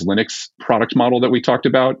Enterprise Linux product model that we talked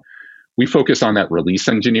about, we focus on that release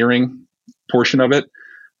engineering portion of it.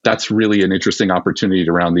 That's really an interesting opportunity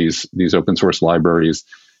around these open source libraries.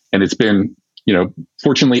 And it's been,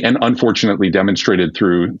 fortunately and unfortunately demonstrated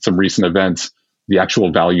through some recent events, the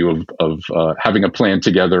actual value of having a plan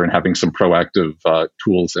together and having some proactive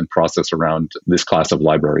tools and process around this class of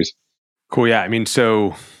libraries. Cool. Yeah. I mean,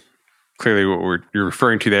 so clearly what you're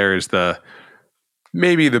referring to there is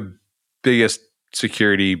maybe the biggest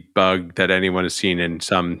security bug that anyone has seen in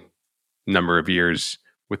some number of years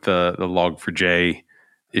with the Log4j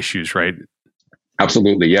issues, right?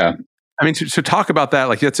 Absolutely. Yeah. I mean, so talk about that.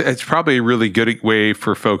 Like it's probably a really good way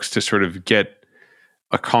for folks to sort of get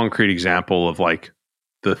a concrete example of like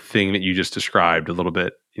the thing that you just described a little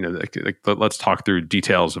bit. Let's talk through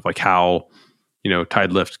details of like how,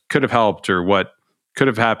 Tidelift could have helped or what could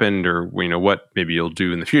have happened or, what maybe you'll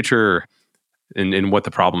do in the future and what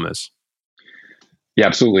the problem is. Yeah,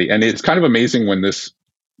 absolutely. And it's kind of amazing when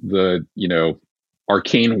the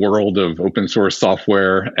arcane world of open source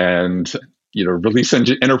software and,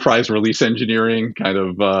 enterprise release engineering kind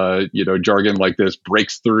of, jargon like this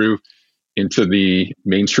breaks through into the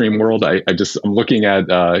mainstream world. I'm looking at,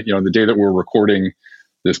 the day that we're recording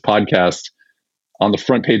this podcast, on the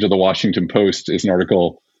front page of the Washington Post is an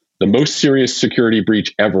article, "The most serious security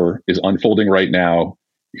breach ever is unfolding right now.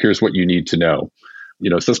 Here's what you need to know."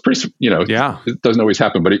 So it's pretty, yeah. It doesn't always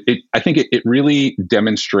happen, but I think it really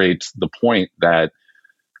demonstrates the point that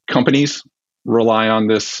companies rely on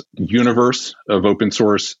this universe of open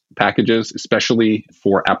source packages, especially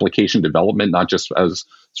for application development, not just as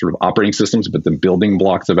sort of operating systems, but the building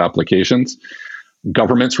blocks of applications.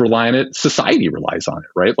 Governments rely on it. Society relies on it,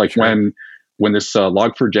 right? Like sure. When this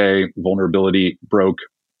Log4j vulnerability broke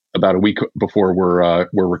about a week before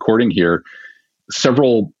we're recording here,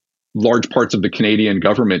 several large parts of the Canadian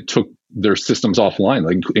government took their systems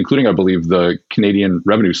offline, including, I believe, the Canadian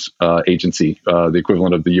Revenue Agency, the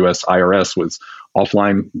equivalent of the US IRS, was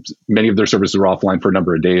offline. Many of their services were offline for a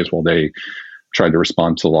number of days while they tried to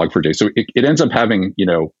respond to Log4j. So it ends up having,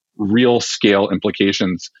 real scale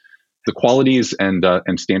implications. The qualities and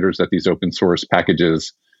standards that these open source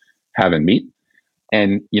packages have and meet.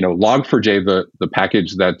 And, Log4j, the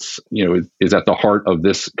package that's, is at the heart of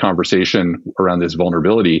this conversation around this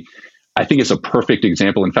vulnerability, I think is a perfect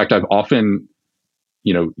example. In fact, I've often,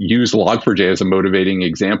 used Log4j as a motivating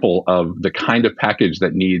example of the kind of package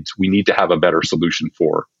that we need to have a better solution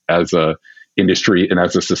for as a industry and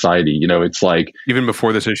as a society. It's like even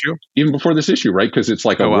before this issue, right? Because it's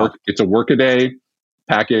like it's a workaday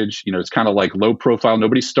package. It's kind of like low profile.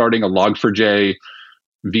 Nobody's starting a Log4j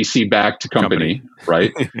VC backed company.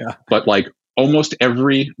 Right? Yeah. But like almost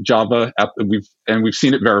every Java app we've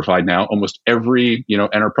seen it verified now, almost every,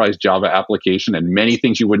 enterprise Java application and many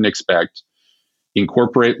things you wouldn't expect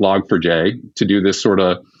incorporate Log4j to do this sort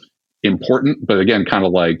of important, but again, kind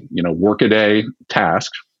of like, workaday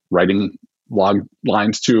task, writing log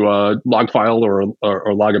lines to a log file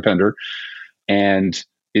or log appender. And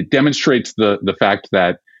it demonstrates the fact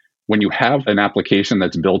that when you have an application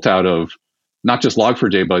that's built out of not just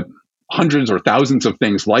Log4j, but hundreds or thousands of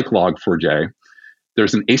things like Log4j,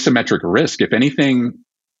 there's an asymmetric risk. If anything,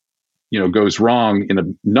 goes wrong in a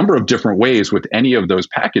number of different ways with any of those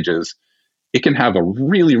packages, it can have a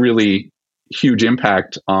really, really huge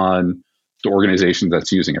impact on the organization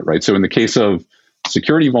that's using it, right? So in the case of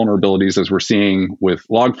security vulnerabilities, as we're seeing with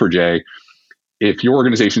Log4j, if your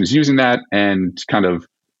organization is using that and kind of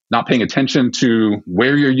not paying attention to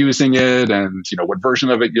where you're using it and what version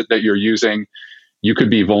of it that you're using, you could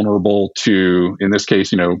be vulnerable to, in this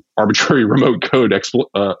case, arbitrary remote code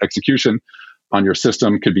execution on your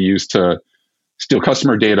system could be used to steal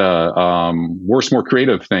customer data, worse, more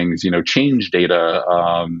creative things, change data,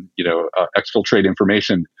 exfiltrate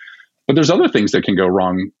information. But there's other things that can go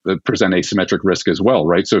wrong that present asymmetric risk as well,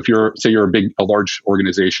 right? So if you're a large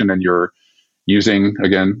organization and you're using,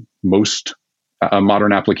 again, most a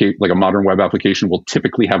modern application, like a modern web application, will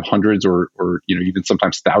typically have hundreds or even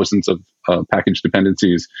sometimes thousands of package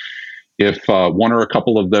dependencies. If one or a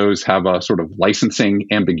couple of those have a sort of licensing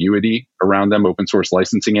ambiguity around them, open source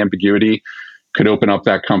licensing ambiguity could open up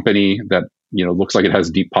that company that looks like it has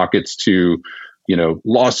deep pockets to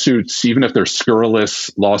lawsuits, even if they're scurrilous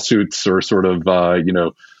lawsuits or sort of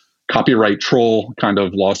copyright troll kind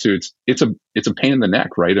of lawsuits, it's a pain in the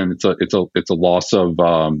neck, right? And it's a loss of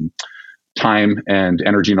time and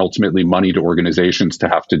energy and ultimately money to organizations to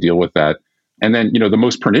have to deal with that. And then, the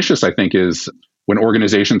most pernicious, I think, is when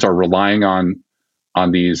organizations are relying on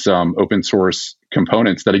these open source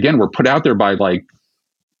components that, again, were put out there by like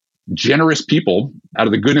generous people out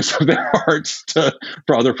of the goodness of their hearts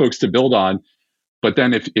for other folks to build on. But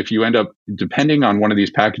then if you end up depending on one of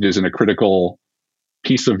these packages in a critical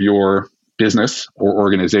piece of your business or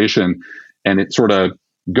organization, and it sort of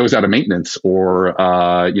goes out of maintenance or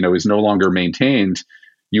is no longer maintained,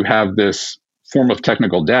 you have this form of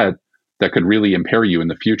technical debt that could really impair you in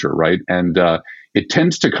the future, right? And it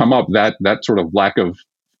tends to come up, that sort of lack of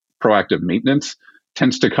proactive maintenance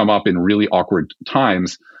tends to come up in really awkward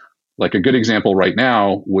times. Like a good example right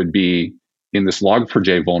now would be in this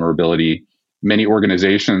Log4j vulnerability. Many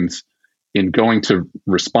organizations, in going to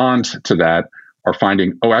respond to that, are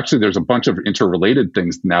finding, actually, there's a bunch of interrelated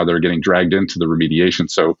things now that are getting dragged into the remediation.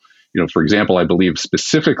 So, for example, I believe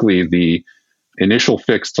specifically the initial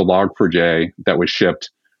fix to Log4j that was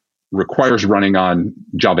shipped requires running on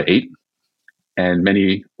Java 8. And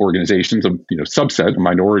many organizations, subset, a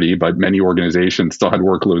minority, but many organizations still had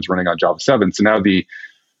workloads running on Java 7. So now the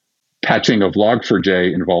patching of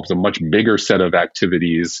Log4j involves a much bigger set of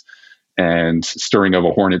activities and stirring of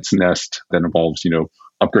a hornet's nest that involves,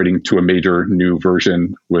 upgrading to a major new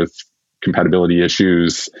version with compatibility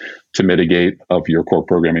issues to mitigate of your core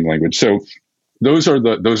programming language. So those are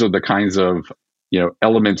the kinds of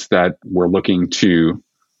elements that we're looking to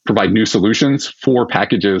provide new solutions for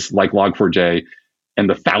packages like Log4j and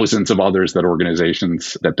the thousands of others that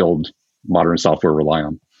organizations that build modern software rely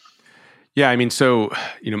on. Yeah, I mean, so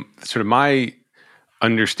sort of my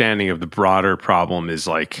understanding of the broader problem is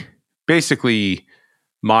like basically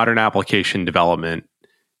modern application development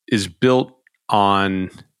is built on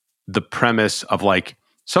the premise of like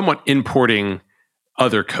somewhat importing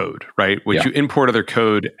other code, right? Which you import other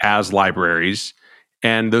code as libraries.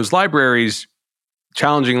 And those libraries,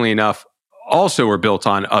 challengingly enough, also are built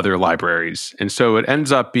on other libraries. And so it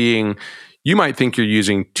ends up being, you might think you're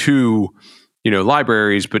using two,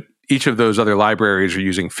 libraries, but each of those other libraries are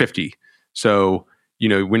using 50. So,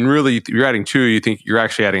 when really you're adding two, you think you're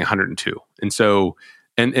actually adding 102. And so,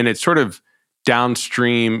 and it's sort of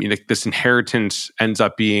downstream, this inheritance ends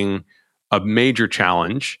up being a major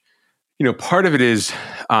challenge. Part of it is,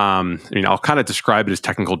 I'll kind of describe it as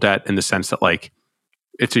technical debt in the sense that like,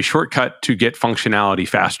 it's a shortcut to get functionality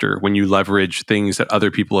faster when you leverage things that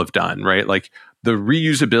other people have done, right? Like the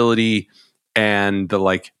reusability and the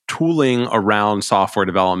like tooling around software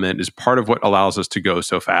development is part of what allows us to go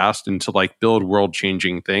so fast and to like build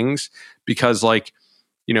world-changing things because like,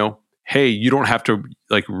 hey, you don't have to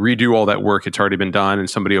like redo all that work. It's already been done and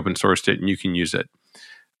somebody open sourced it and you can use it.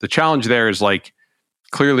 The challenge there is like,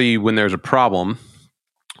 clearly when there's a problem,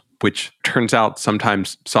 which turns out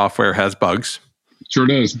sometimes software has bugs. Sure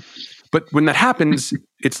does. But when that happens,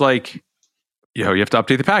 it's like, you have to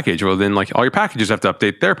update the package. Well, then like all your packages have to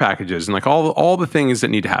update their packages and like all the things that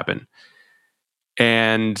need to happen.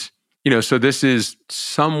 And, so this is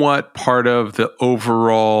somewhat part of the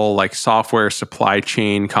overall like software supply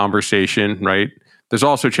chain conversation, right? There's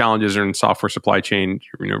also challenges in software supply chain,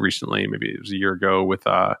 recently, maybe it was a year ago with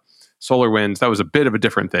SolarWinds. That was a bit of a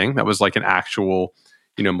different thing. That was like an actual,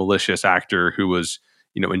 malicious actor who was,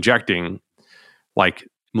 injecting like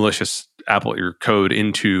malicious Apple code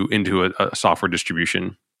into a software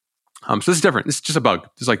distribution. So this is different. This is just a bug.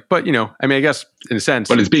 It's like, but I guess in a sense,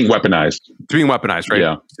 but it's being weaponized. It's being weaponized, right?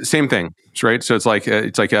 Yeah. Same thing, right? So it's like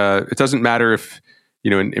it doesn't matter if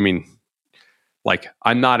like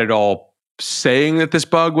I'm not at all saying that this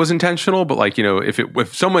bug was intentional, but like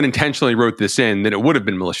if someone intentionally wrote this in, then it would have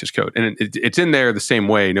been malicious code, and it's in there the same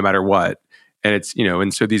way, no matter what. And it's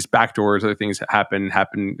and so these backdoors, other things that happen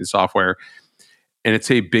in software. And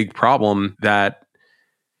it's a big problem that,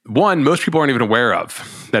 one, most people aren't even aware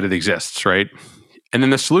of that it exists, right? And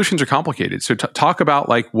then the solutions are complicated. So talk about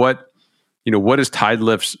like what is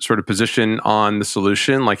Tidelift's sort of position on the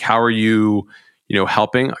solution? Like how are you,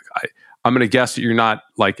 helping? I'm going to guess that you're not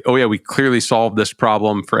like, oh yeah, we clearly solved this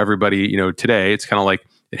problem for everybody, today. It's kind of like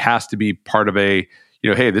it has to be part of a,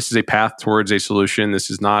 hey, this is a path towards a solution.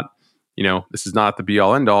 This is not, this is not the be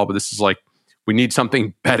all end all, but this is like, we need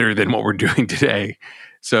something better than what we're doing today.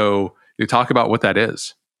 So you talk about what that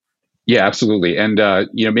is. Yeah, absolutely. And,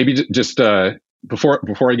 maybe just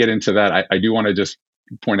before I get into that, I do want to just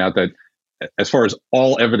point out that as far as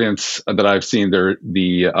all evidence that I've seen there,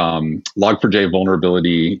 the Log4j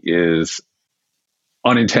vulnerability is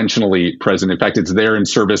unintentionally present. In fact, it's there in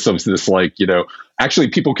service of this, like, actually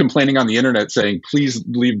people complaining on the internet saying, please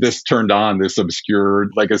leave this turned on. This obscure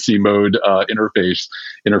legacy mode interface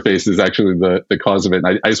is actually the cause of it.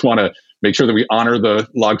 And I just want to make sure that we honor the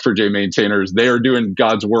Log4j maintainers. They are doing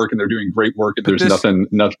God's work and they're doing great work. And there's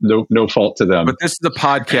no fault to them. But this is the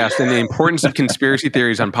podcast, and the importance of conspiracy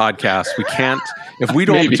theories on podcasts. We can't, if we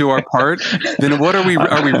don't do our part, then what are we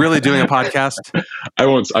really doing a podcast? I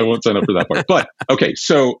won't sign up for that part. But okay,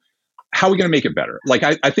 so how are we going to make it better? Like,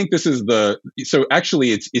 I think this is so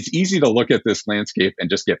actually it's easy to look at this landscape and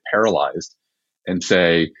just get paralyzed and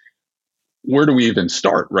say, where do we even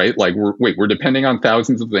start, right? Like, we're depending on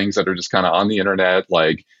thousands of things that are just kind of on the internet.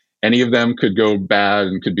 Like, any of them could go bad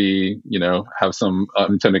and could be, have some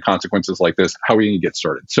unintended consequences like this. How are we going to get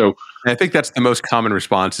started? So I think that's the most common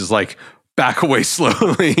response is like, back away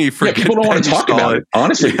slowly. People don't want to talk about it.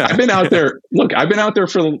 Honestly, yeah. I've been out there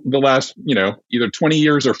for the last, either 20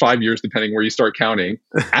 years or 5 years, depending where you start counting,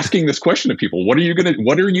 asking this question to people. What are you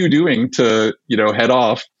doing to, head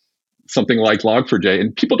off something like Log4j?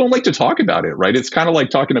 And people don't like to talk about it, right? It's kind of like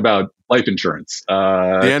talking about life insurance.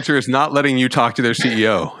 The answer is not letting you talk to their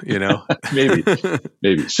CEO,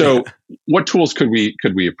 maybe. So what tools could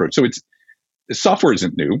we approach? So software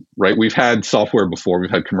isn't new, right? We've had software before. We've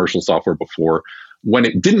had commercial software before. When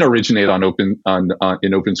it didn't originate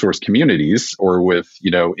in open source communities or with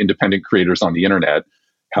independent creators on the internet,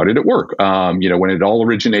 how did it work? When it all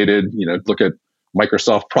originated, look at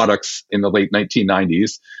Microsoft products in the late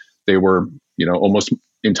 1990s. They were almost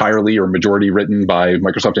entirely or majority written by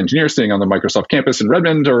Microsoft engineers sitting on the Microsoft campus in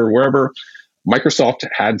Redmond or wherever. Microsoft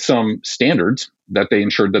had some standards that they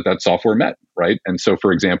ensured that software met, right? And so,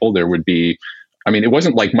 for example, there would be, it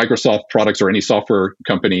wasn't like Microsoft products or any software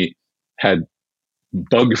company had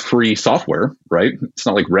bug-free software, right? It's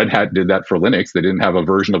not like Red Hat did that for Linux. They didn't have a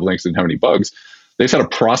version of Linux that didn't have any bugs. They just had a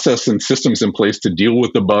process and systems in place to deal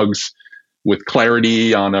with the bugs with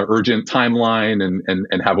clarity on an urgent timeline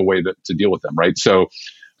and have a way to deal with them, right? So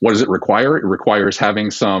what does it require? It requires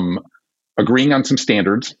agreeing on some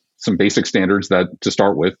standards, some basic standards that to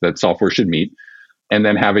start with that software should meet, and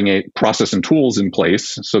then having a process and tools in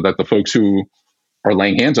place so that the folks who are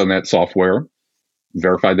laying hands on that software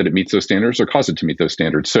verify that it meets those standards or cause it to meet those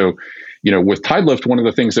standards. So, with Tidelift, one of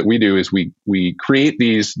the things that we do is we create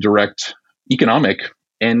these direct economic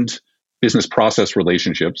and business process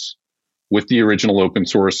relationships with the original open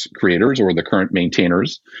source creators or the current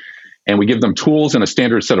maintainers. And we give them tools and a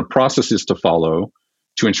standard set of processes to follow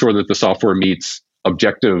to ensure that the software meets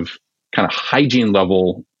objective kind of hygiene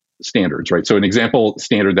level standards, right? So an example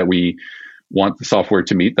standard that we want the software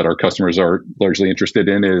to meet that our customers are largely interested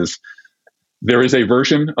in is there is a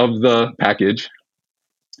version of the package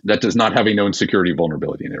that does not have a known security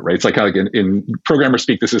vulnerability in it, right? It's like in programmer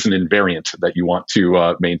speak, this is an invariant that you want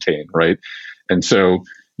to maintain, right? And so,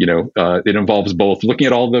 it involves both looking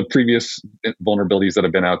at all the previous vulnerabilities that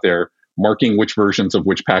have been out there, marking which versions of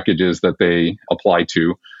which packages that they apply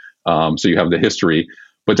to, so you have the history.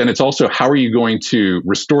 But then it's also, how are you going to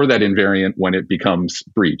restore that invariant when it becomes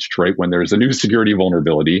breached, right? When there's a new security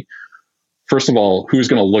vulnerability, first of all, who's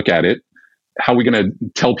going to look at it? How are we going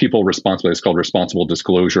to tell people responsibly? It's called responsible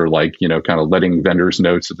disclosure, like, kind of letting vendors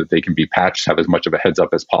know so that they can be patched, have as much of a heads up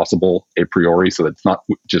as possible a priori, so that it's not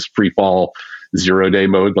just free fall 0-day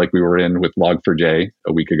mode like we were in with Log4j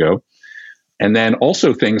a week ago. And then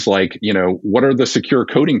also things like, what are the secure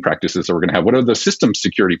coding practices that we're going to have? What are the system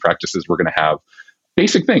security practices we're going to have?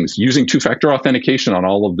 Basic things, using two-factor authentication on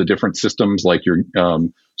all of the different systems, like your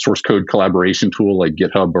source code collaboration tool like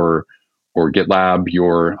GitHub or GitLab,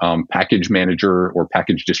 your package manager or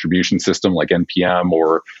package distribution system like NPM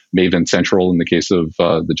or Maven Central in the case of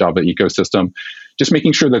the Java ecosystem. Just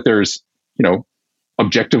making sure that there's,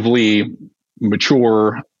 objectively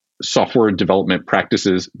mature software development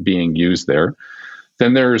practices being used there.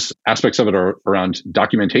 Then there's aspects of it around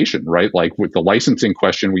documentation, right? Like with the licensing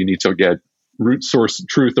question, we need to get root source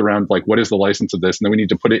truth around like, what is the license of this? And then we need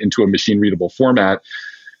to put it into a machine readable format.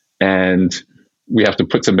 And we have to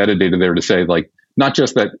put some metadata there to say, like, not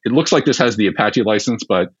just that it looks like this has the Apache license,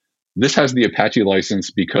 but this has the Apache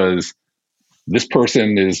license because this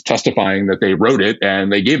person is testifying that they wrote it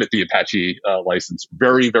and they gave it the Apache license.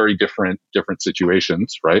 Very, very different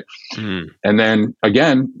situations, right? Mm. And then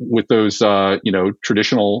again, with those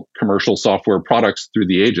traditional commercial software products through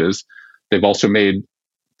the ages, they've also made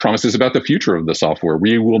promises about the future of the software.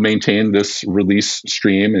 We will maintain this release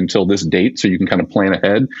stream until this date, so you can kind of plan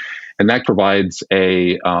ahead. And that provides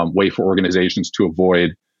a way for organizations to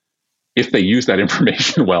avoid, if they use that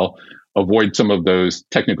information well, avoid some of those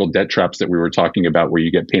technical debt traps that we were talking about, where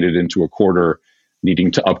you get painted into a corner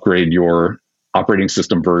needing to upgrade your operating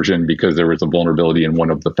system version because there was a vulnerability in one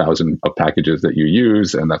of the 1,000 of packages that you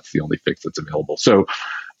use, and that's the only fix that's available. So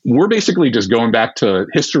we're basically just going back to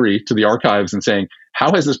history, to the archives, and saying,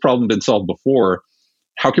 how has this problem been solved before?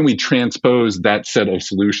 How can we transpose that set of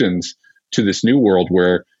solutions to this new world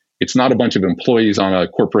where it's not a bunch of employees on a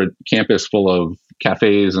corporate campus full of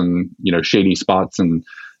cafes and shady spots and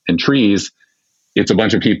trees? It's a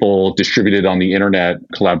bunch of people distributed on the internet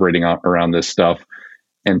collaborating around this stuff.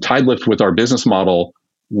 And Tidelift, with our business model,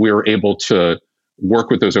 we're able to work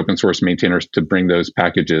with those open source maintainers to bring those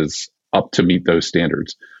packages up to meet those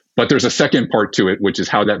standards. But there's a second part to it, which is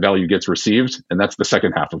how that value gets received. And that's the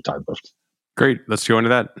second half of Tidelift. Great. Let's go into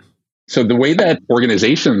that. So the way that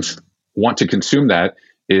organizations want to consume that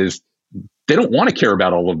is they don't want to care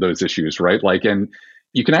about all of those issues, right? And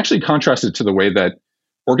you can actually contrast it to the way that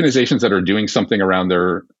organizations that are doing something around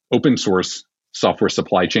their open source software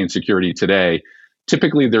supply chain security today,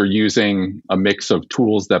 typically they're using a mix of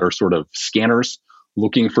tools that are sort of scanners,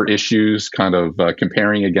 looking for issues, kind of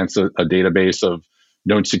comparing against a database of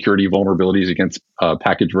known security vulnerabilities against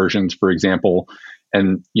package versions, for example.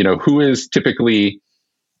 And who is typically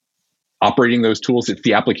operating those tools? It's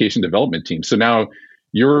the application development team. So now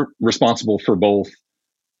you're responsible for both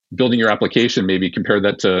building your application, maybe compare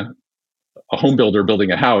that to a home builder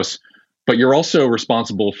building a house, but you're also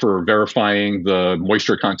responsible for verifying the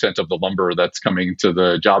moisture content of the lumber that's coming to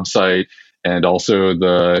the job site, and also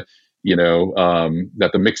that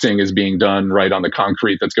the mixing is being done right on the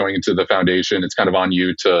concrete that's going into the foundation. It's kind of on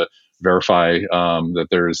you to verify that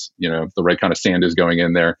there's the right kind of sand is going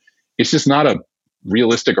in there. It's just not a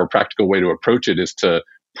realistic or practical way to approach it, is to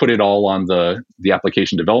put it all on the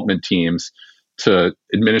application development teams to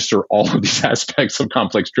administer all of these aspects of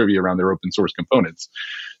complex trivia around their open source components.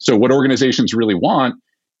 So what organizations really want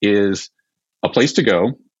is a place to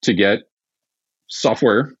go to get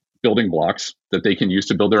software building blocks that they can use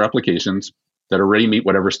to build their applications that already meet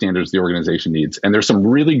whatever standards the organization needs. And there's some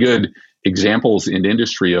really good examples in the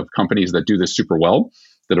industry of companies that do this super well,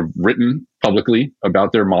 that have written publicly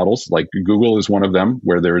about their models. Like Google is one of them,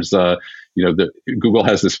 where there's Google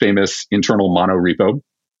has this famous internal monorepo.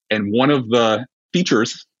 And one of the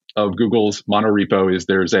features of Google's monorepo is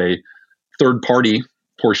there's a third-party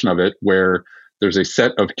portion of it where there's a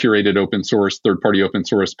set of curated open source, third-party open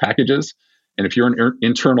source packages. And if you're an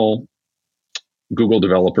internal Google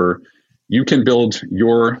developer, you can build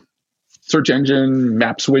your search engine,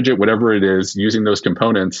 maps widget, whatever it is, using those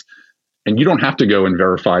components. And you don't have to go and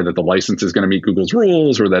verify that the license is going to meet Google's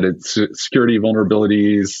rules, or that it's security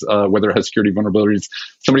vulnerabilities, whether it has security vulnerabilities.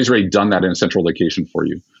 Somebody's already done that in a central location for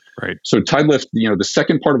you. Right. So Tidelift, the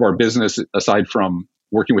second part of our business, aside from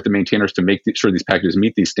working with the maintainers to make sure these packages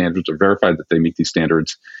meet these standards, or verify that they meet these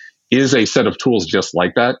standards, is a set of tools just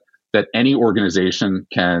like that any organization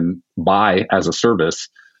can buy as a service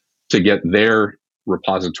to get their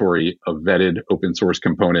repository of vetted open source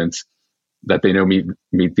components that they know meet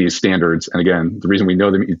these standards. And again, the reason we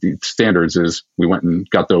know they meet these standards is we went and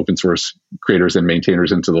got the open source creators and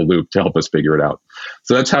maintainers into the loop to help us figure it out.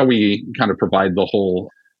 So that's how we kind of provide the whole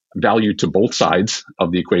value to both sides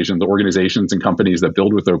of the equation. The organizations and companies that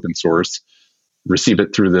build with open source receive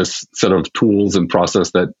it through this set of tools and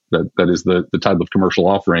process that is the Tidelift commercial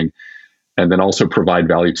offering, and then also provide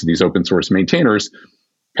value to these open source maintainers,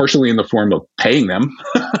 partially in the form of paying them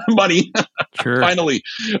money, sure. finally,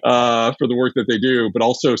 for the work that they do, but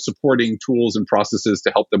also supporting tools and processes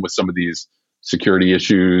to help them with some of these security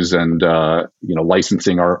issues and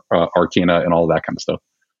licensing arcana and all of that kind of stuff.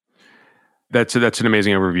 That's an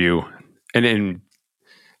amazing overview, and in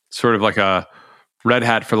sort of like a Red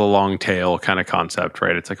Hat for the long tail kind of concept,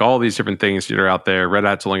 right? It's like all these different things that are out there. Red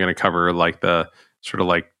Hat's only going to cover like the sort of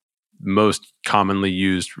like most commonly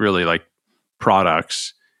used, really like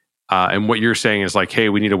products. And what you're saying is like, hey,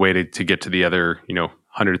 we need a way to get to the other,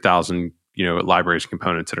 100,000, libraries and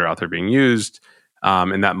components that are out there being used.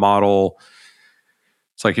 And that model,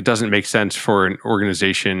 it's like, it doesn't make sense for an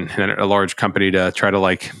organization and a large company to try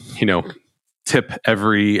to tip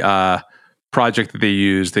every project that they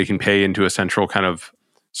use. They can pay into a central kind of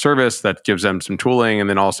service that gives them some tooling, and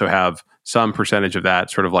then also have some percentage of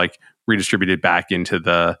that sort of like redistributed back into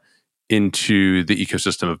the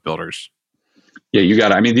ecosystem of builders. Yeah, you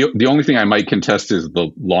got it. I mean, the only thing I might contest is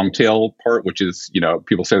the long tail part, which is,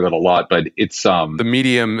 people say that a lot, but it's the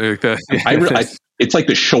medium. It's like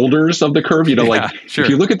the shoulders of the curve. Sure. If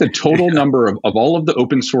you look at the total number of all of the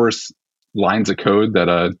open source lines of code that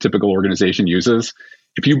a typical organization uses,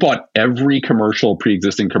 if you bought every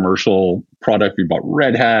pre-existing commercial product, you bought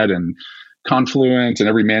Red Hat and Confluent and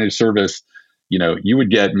every managed service, you would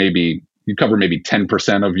get maybe you cover maybe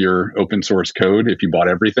 10% of your open source code if you bought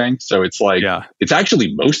everything. So it's like, Yeah. it's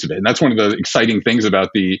actually most of it. And that's one of the exciting things about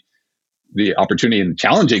the opportunity and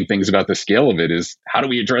challenging things about the scale of it is how do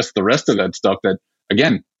we address the rest of that stuff that,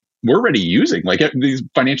 again, we're already using? Like these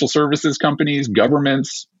financial services companies,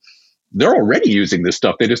 governments, they're already using this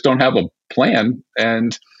stuff. They just don't have a plan.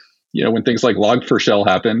 And, when things like Log4Shell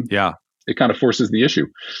happen, it kind of forces the issue.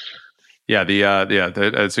 Yeah,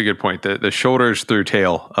 that's a good point. The shoulders through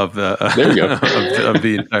tail of the there you go. of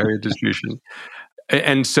the entire distribution.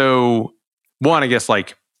 And so, one, I guess,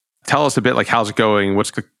 like, tell us a bit, like, how's it going?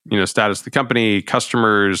 What's the status of the company,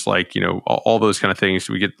 customers, like, all those kind of things.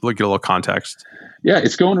 So we get a little context. Yeah,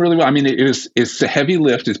 it's going really well. I mean, it's a heavy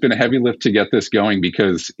lift. It's been a heavy lift to get this going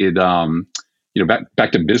because it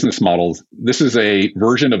back to business models. This is a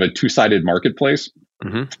version of a two-sided marketplace.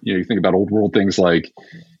 Mm-hmm. You think about old world things like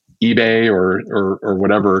eBay or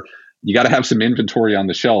whatever. You got to have some inventory on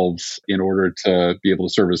the shelves in order to be able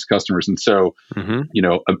to service customers. And so,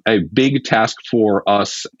 a big task for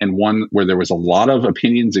us, and one where there was a lot of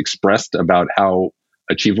opinions expressed about how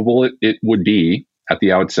achievable it would be at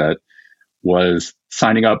the outset, was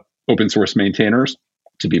signing up open source maintainers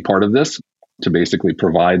to be part of this, to basically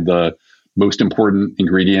provide the most important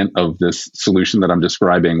ingredient of this solution that I'm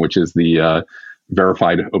describing, which is the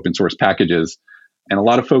verified open source packages. And a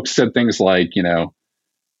lot of folks said things like,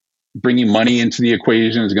 bringing money into the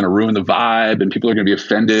equation is going to ruin the vibe, and people are going to be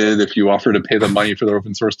offended if you offer to pay them money for their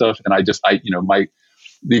open source stuff. And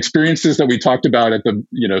the experiences that we talked about at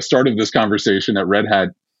the start of this conversation at Red Hat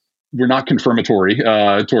were not confirmatory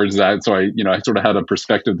towards that. So I sort of had a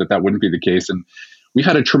perspective that wouldn't be the case. And we've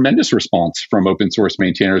had a tremendous response from open source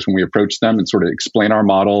maintainers when we approach them and sort of explain our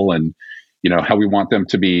model and how we want them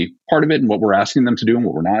to be part of it and what we're asking them to do and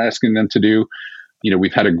what we're not asking them to do.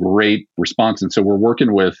 We've had a great response. And so we're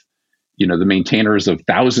working with the maintainers of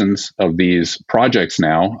thousands of these projects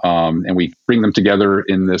now, and we bring them together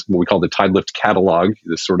in this, what we call the Tidelift catalog,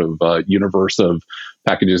 this sort of universe of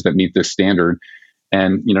packages that meet this standard.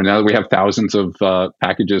 And now that we have thousands of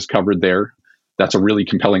packages covered there, that's a really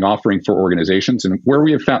compelling offering for organizations. And where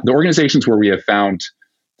we have found the organizations where we have found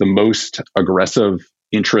the most aggressive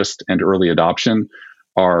interest and early adoption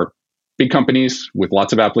are big companies with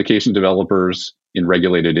lots of application developers in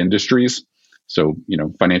regulated industries. So,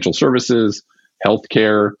 financial services,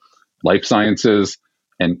 healthcare, life sciences,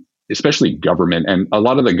 and especially government. And a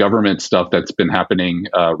lot of the government stuff that's been happening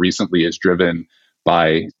recently is driven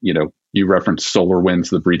by, you referenced SolarWinds,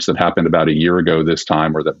 the breach that happened about a year ago this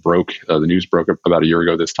time, or that broke, the news broke about a year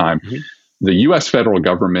ago this time. Mm-hmm. The US federal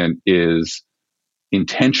government is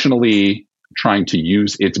intentionally trying to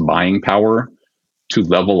use its buying power to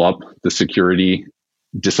level up the security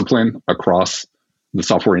discipline across the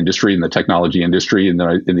software industry and the technology industry in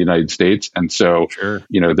the United States. And so, sure.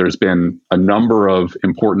 There's been a number of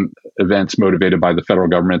important events motivated by the federal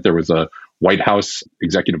government. There was a White House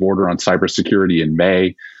executive order on cybersecurity in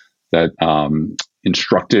May that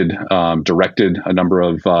directed a number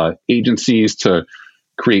of agencies to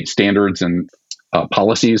create standards and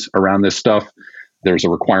policies around this stuff. There's a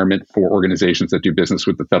requirement for organizations that do business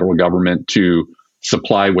with the federal government to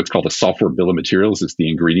supply what's called a software bill of materials. It's the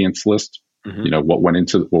ingredients list. Mm-hmm. What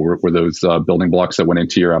were those building blocks that went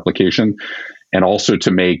into your application, and also to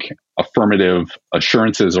make affirmative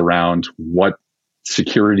assurances around what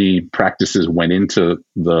security practices went into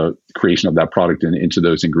the creation of that product and into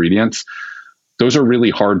those ingredients. Those are really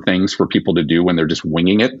hard things for people to do when they're just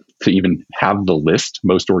winging it, to even have the list.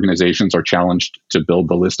 Most organizations are challenged to build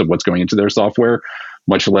the list of what's going into their software,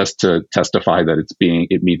 much less to testify that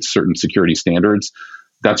it meets certain security standards.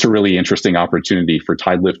 That's a really interesting opportunity for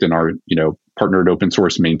Tidelift and our, partnered open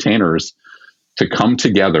source maintainers to come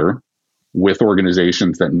together with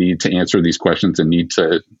organizations that need to answer these questions and need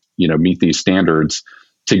to, meet these standards,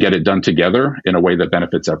 to get it done together in a way that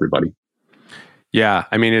benefits everybody. Yeah,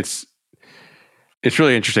 I mean, it's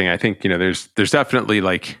really interesting. I think, there's definitely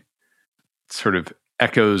like sort of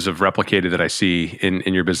echoes of Replicated that I see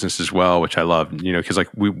in your business as well, which I love, because like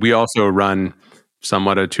we also run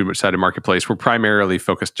somewhat a two-sided marketplace. We're primarily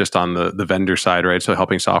focused just on the vendor side, right? So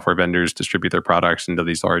helping software vendors distribute their products into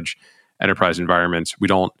these large enterprise environments. We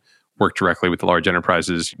don't work directly with the large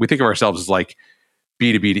enterprises. We think of ourselves as like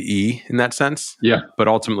B2B to E in that sense. Yeah. But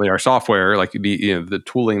ultimately our software, like the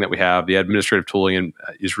tooling that we have, the administrative tooling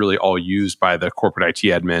is really all used by the corporate IT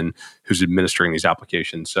admin who's administering these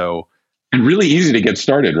applications. So, and really easy to get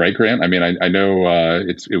started, right, Grant? I mean, I know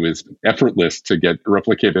it was effortless to get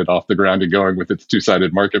Replicated off the ground and going with its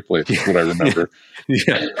two-sided marketplace, is what I remember.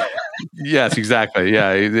 Yeah. Yes, exactly.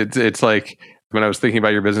 Yeah. It's like when I was thinking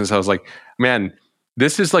about your business, I was like, man,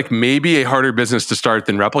 this is like maybe a harder business to start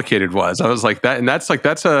than Replicated was. I was like that. And that's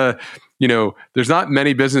a, there's not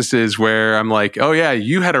many businesses where I'm like, oh yeah,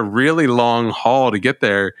 you had a really long haul to get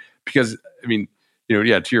there because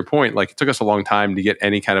to your point, like it took us a long time to get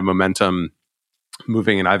any kind of momentum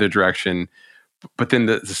moving in either direction. But then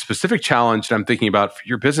the specific challenge that I'm thinking about for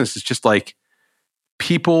your business is just like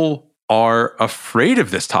people are afraid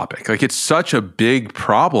of this topic. Like it's such a big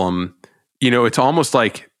problem. It's almost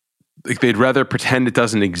like they'd rather pretend it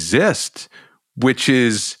doesn't exist, which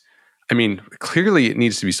is, clearly it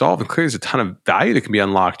needs to be solved and clearly there's a ton of value that can be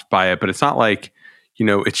unlocked by it, but it's not like,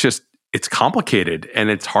 it's complicated and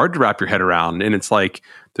it's hard to wrap your head around. And it's like,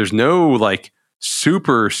 there's no like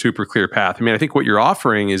super, super clear path. I think what you're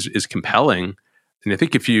offering is compelling. And I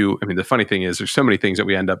think the funny thing is there's so many things that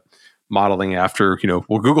we end up modeling after,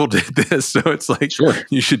 Google did this. So it's like, sure,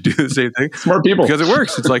 you should do the same thing. Smart people. Because it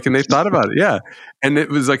works. It's like, and they thought about it. Yeah. And it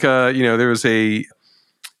was like there was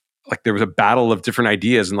a battle of different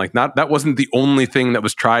ideas and like that wasn't the only thing that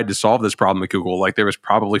was tried to solve this problem at Google. Like there was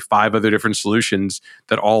probably 5 other different solutions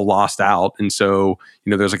that all lost out. And so,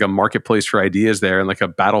 there's like a marketplace for ideas there and like a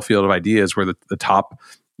battlefield of ideas where the top,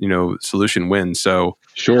 solution wins. So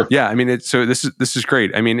sure. Yeah. So this is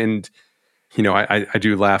great. I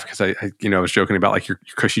do laugh because I was joking about like your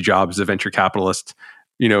cushy job as a venture capitalist,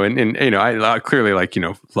 I clearly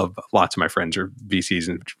love lots of my friends are VCs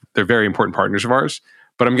and they're very important partners of ours.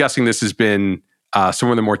 But I'm guessing this has been some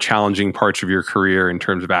of the more challenging parts of your career in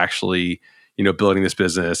terms of actually, building this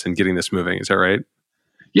business and getting this moving. Is that right?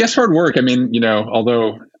 Yes, hard work.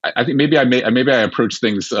 Although I think maybe I approach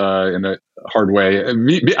things in a hard way.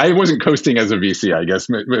 I wasn't coasting as a VC, I guess.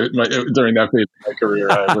 During that phase of my career,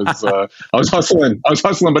 I was hustling.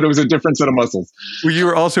 But it was a different set of muscles. Well, you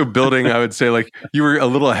were also building. I would say, like you were a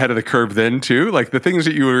little ahead of the curve then too. Like the things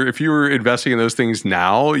that if you were investing in those things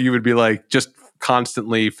now, you would be like just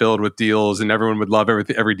constantly filled with deals, and everyone would love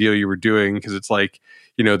every deal you were doing because it's like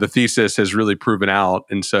the thesis has really proven out,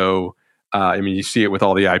 and so. You see it with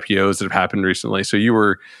all the IPOs that have happened recently. So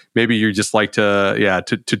you just like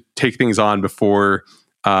to take things on before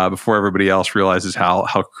everybody else realizes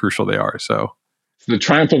how crucial they are. So it's the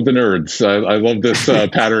triumph of the nerds. I love this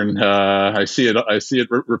pattern. I see it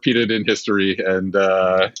repeated in history, and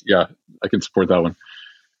I can support that one.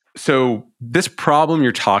 So this problem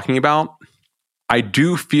you're talking about, I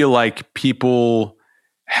do feel like people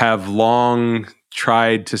have long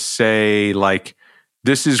tried to say like.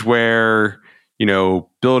 This is where,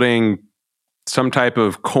 building some type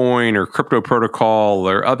of coin or crypto protocol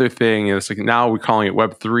or other thing, and it's like now we're calling it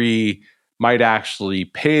Web3, might actually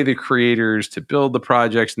pay the creators to build the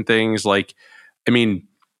projects and things. Like, do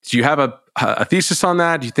you have a thesis on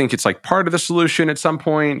that? Do you think it's like part of the solution at some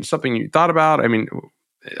point, something you thought about?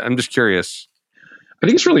 I'm just curious. I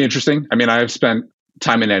think it's really interesting. I've spent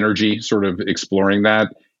time and energy sort of exploring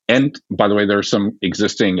that. And by the way, there are some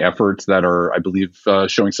existing efforts that are, I believe,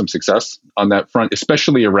 showing some success on that front,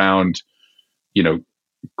 especially around,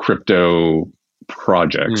 crypto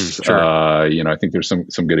projects. Sure. I think there's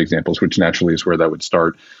some good examples, which naturally is where that would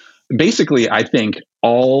start. Basically, I think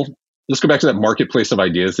let's go back to that marketplace of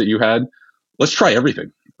ideas that you had. Let's try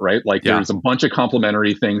everything, right? Like there's a bunch of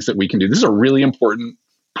complementary things that we can do. This is a really important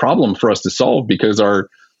problem for us to solve because our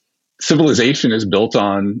civilization is built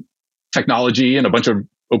on technology and a bunch of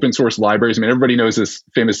open source libraries. Everybody knows this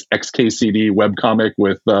famous XKCD webcomic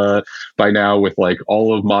with by now with like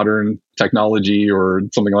all of modern technology or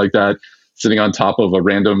something like that sitting on top of a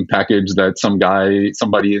random package that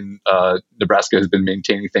somebody in Nebraska has been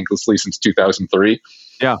maintaining thanklessly since 2003.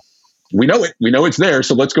 Yeah. We know it. We know it's there.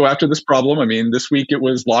 So let's go after this problem. This week it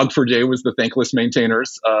was Log4j was the thankless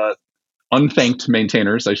maintainers, unthanked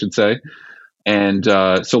maintainers, I should say. And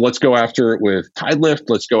so let's go after it with Tidelift.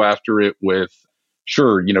 Let's go after it with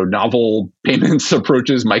novel payments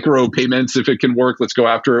approaches, micro payments, if it can work. Let's go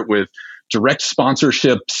after it with direct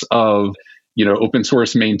sponsorships of, open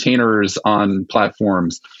source maintainers on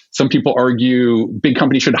platforms. Some people argue big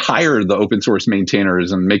companies should hire the open source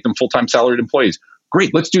maintainers and make them full-time salaried employees.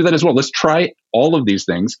 Great. Let's do that as well. Let's try all of these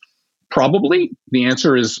things. Probably the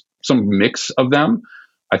answer is some mix of them.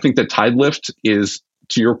 I think that Tidelift is,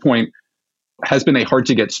 to your point, has been a hard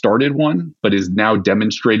to get started one, but is now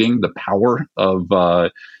demonstrating the power of,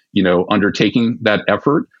 undertaking that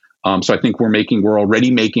effort. So I think we're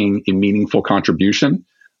already making a meaningful contribution,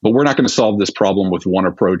 but we're not going to solve this problem with one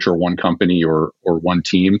approach or one company or one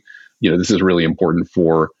team. This is really important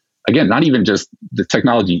for, again, not even just the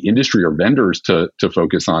technology industry or vendors to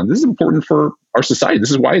focus on. This is important for our society.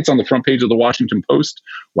 This is why it's on the front page of the Washington Post,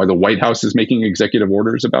 why the White House is making executive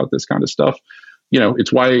orders about this kind of stuff.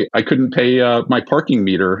 it's why I couldn't pay my parking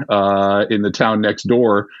meter in the town next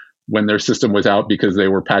door when their system was out because they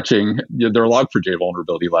were patching their Log4j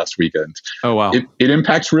vulnerability last weekend. Oh, wow. It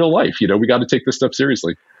impacts real life. We got to take this stuff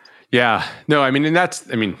seriously. Yeah. No,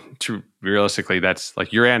 realistically, that's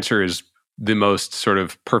like your answer is the most sort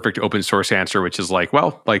of perfect open source answer, which is like,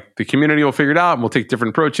 well, like the community will figure it out and we'll take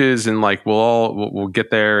different approaches and like we'll get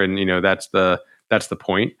there. And that's the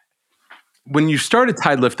point. When you started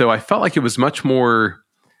Tidelift though, I felt like it was much more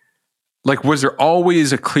like, was there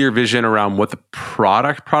always a clear vision around what the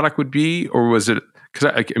product would be? Or was it,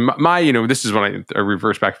 because this is when I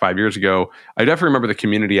reversed back 5 years ago. I definitely remember the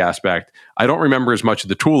community aspect. I don't remember as much of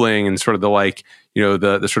the tooling and sort of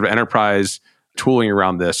the sort of enterprise tooling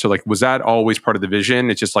around this. So like, was that always part of the vision?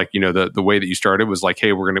 It's just like, the way that you started was like,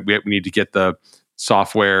 hey, we need to get the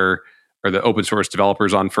software or the open source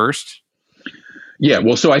developers on first. Yeah,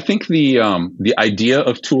 well, so I think the idea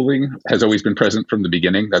of tooling has always been present from the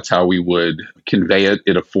beginning. That's how we would convey it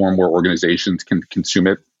in a form where organizations can consume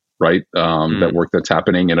it, right? That work that's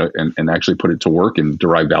happening and actually put it to work and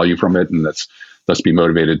derive value from it, and thus be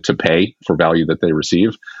motivated to pay for value that they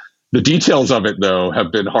receive. The details of it, though,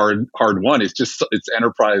 have been hard won. It's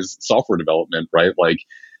enterprise software development, right? Like,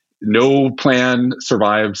 no plan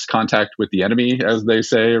survives contact with the enemy, as they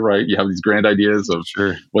say, right? You have these grand ideas of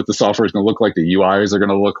what the software is going to look like, the UIs are going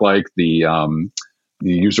to look like, the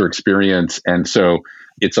user experience. And so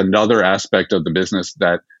it's another aspect of the business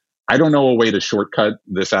that I don't know a way to shortcut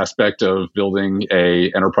this aspect of building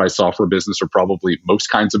a enterprise software business, or probably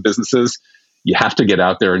most kinds of businesses. You have to get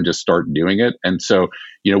out there and just start doing it. And so,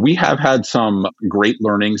 we have had some great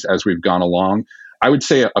learnings as we've gone along. I would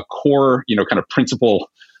say a core, kind of principle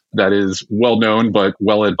that is well known but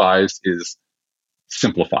well advised is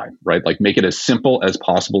simplify, right? Like, make it as simple as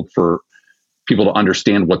possible for people to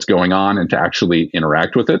understand what's going on and to actually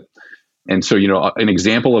interact with it. And so, an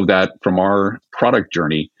example of that from our product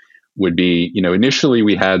journey would be, initially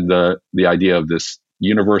we had the idea of this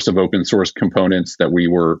universe of open source components that we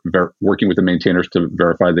were working with the maintainers to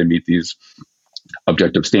verify they meet these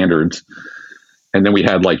objective standards. And then we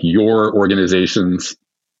had like your organization's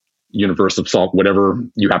universe of whatever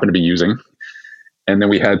you happen to be using. And then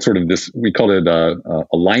we had sort of this, we called it a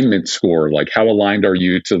alignment score, like how aligned are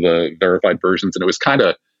you to the verified versions? And it was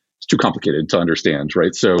it's too complicated to understand,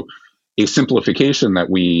 right? So a simplification that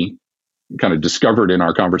we kind of discovered in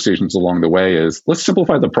our conversations along the way is, let's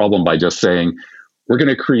simplify the problem by just saying, we're going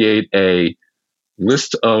to create a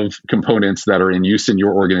list of components that are in use in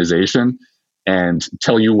your organization and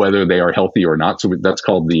tell you whether they are healthy or not. So that's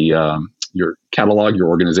called your catalog, your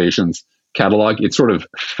organization's catalog. It's sort of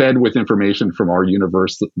fed with information from our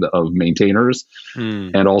universe of maintainers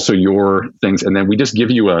and also your things. And then we just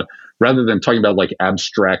give you rather than talking about like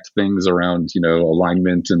abstract things around,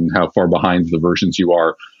 alignment and how far behind the versions you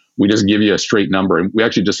are, we just give you a straight number. And we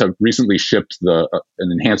actually just have recently shipped an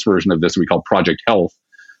enhanced version of this we call Project Health,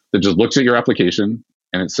 that just looks at your application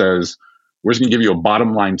and it says, we're just going to give you a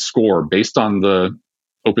bottom line score based on the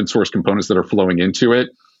open source components that are flowing into it.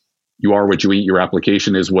 You are what you eat. Your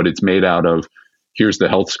application is what it's made out of. Here's the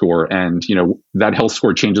health score. And, that health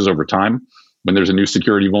score changes over time. When there's a new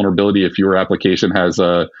security vulnerability, if your application is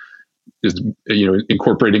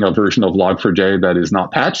incorporating a version of Log4j that is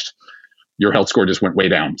not patched, your health score just went way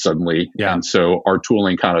down suddenly. Yeah. And so our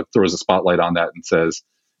tooling kind of throws a spotlight on that and says,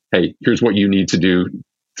 hey, here's what you need to do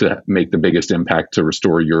to make the biggest impact to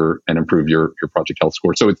restore and improve your project health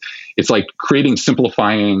score. So it's like creating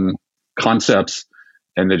simplifying concepts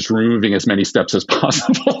and then just removing as many steps as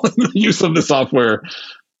possible in the use of the software.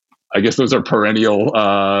 I guess those are perennial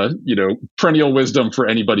wisdom for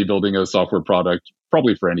anybody building a software product,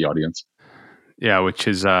 probably for any audience. Yeah, which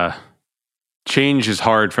is change is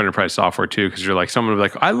hard for enterprise software too, because you're like, someone will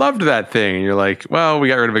be like, I loved that thing. And you're like, well, we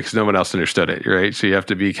got rid of it because no one else understood it, right? So you have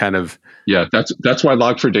to be kind of... Yeah, that's why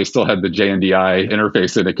Log4j still had the JNDI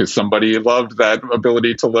interface in it, because somebody loved that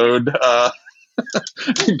ability to load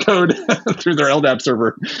code through their LDAP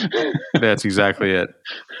server. That's exactly it.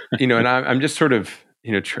 And I'm just sort of,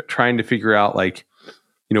 trying to figure out like,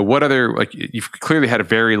 what other, like, you've clearly had a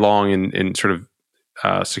very long and sort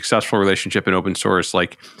of successful relationship in open source.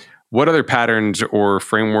 Like, what other patterns or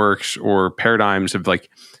frameworks or paradigms have like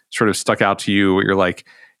sort of stuck out to you where you're like,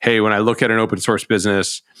 hey, when I look at an open source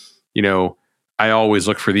business, I always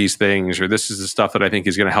look for these things, or this is the stuff that I think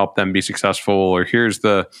is going to help them be successful, or here's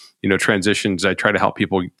the, transitions I try to help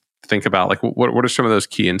people think about. Like, what are some of those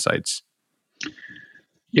key insights?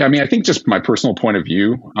 Yeah, I think just my personal point of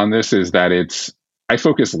view on this is that I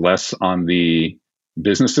focus less on the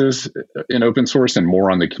businesses in open source and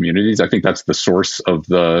more on the communities. I think that's the source of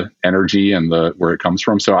the energy and the where it comes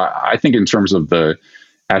from. So I think in terms of the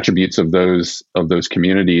attributes of those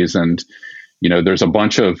communities, and there's a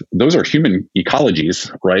bunch of those are human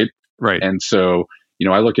ecologies, right? Right. And so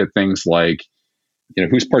I look at things like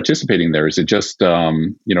who's participating there. Is it just are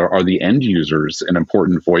the end users an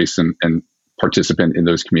important voice and participant in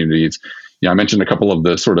those communities? I mentioned a couple of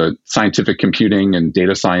the sort of scientific computing and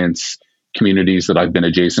data science communities that I've been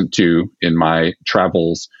adjacent to in my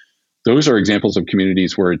travels. Those are examples of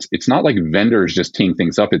communities where it's not like vendors just teeing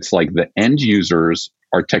things up. It's like the end users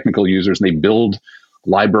are technical users, and they build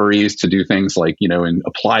libraries to do things like, in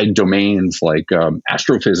applied domains like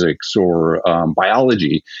astrophysics or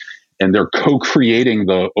biology, and they're co-creating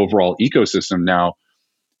the overall ecosystem. Now,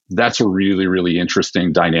 that's a really, really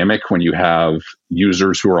interesting dynamic when you have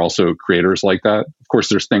users who are also creators like that. Of course,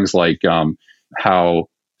 there's things like how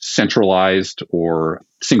centralized or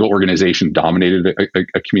single organization dominated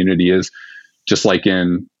a community is, just like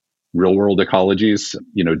in real world ecologies.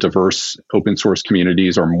 Diverse open source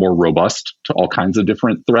communities are more robust to all kinds of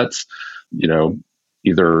different threats,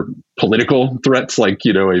 either political threats like,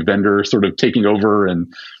 a vendor sort of taking over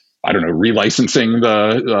and, relicensing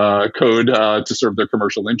the code to serve their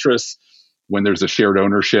commercial interests. When there's a shared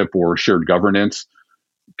ownership or shared governance,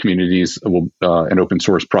 communities and open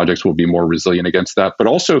source projects will be more resilient against that. But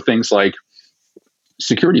also things like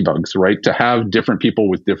security bugs, right? To have different people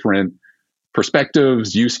with different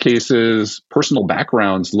perspectives, use cases, personal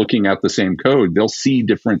backgrounds looking at the same code, they'll see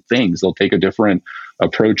different things. They'll take a different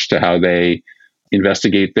approach to how they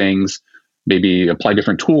investigate things, maybe apply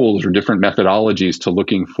different tools or different methodologies to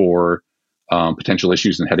looking for potential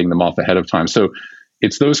issues and heading them off ahead of time. So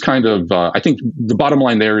it's those kind of, I think the bottom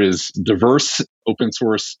line there is diverse open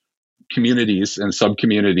source communities and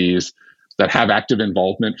sub-communities that have active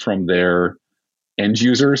involvement from their end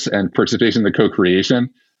users and participation in the co-creation.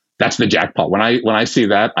 That's the jackpot. When I see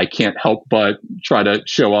that, I can't help but try to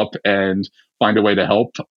show up and find a way to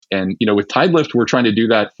help. And, with Tidelift, we're trying to do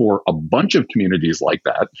that for a bunch of communities like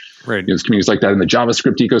that. Right. There's communities like that in the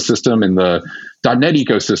JavaScript ecosystem, in the .NET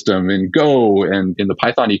ecosystem, in Go, and in the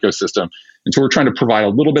Python ecosystem. And so we're trying to provide a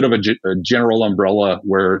little bit of a general umbrella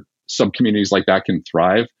where sub-communities like that can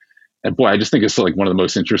thrive. And boy, I just think it's like one of the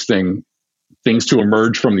most interesting things to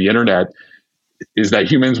emerge from the internet is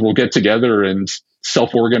that humans will get together and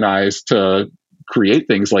self-organize to create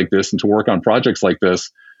things like this and to work on projects like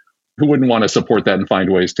this. Who wouldn't want to support that and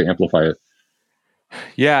find ways to amplify it?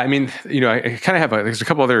 Yeah, I mean, I kind of have there's a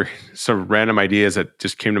couple other sort of random ideas that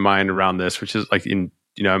just came to mind around this, which is like I'm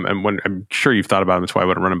sure you've thought about them. That's why I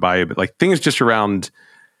want to run them by you. But like things just around,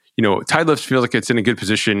 Tidelift feels like it's in a good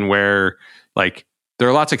position where like there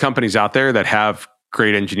are lots of companies out there that have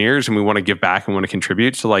great engineers and we want to give back and want to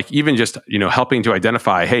contribute. So like even just, helping to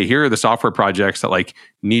identify, hey, here are the software projects that like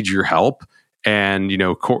need your help. And,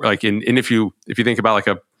 and if you think about like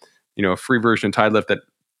a free version of Tidelift that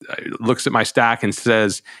looks at my stack and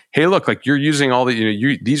says, hey, look, like you're using all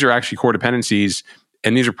the, these are actually core dependencies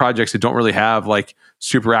and these are projects that don't really have like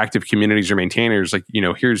super active communities or maintainers. Like,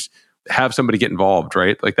 have somebody get involved,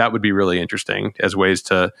 right? Like that would be really interesting as ways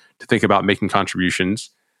to think about making contributions.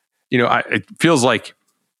 It feels like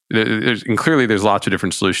clearly there's lots of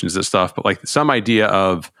different solutions to this stuff, but like some idea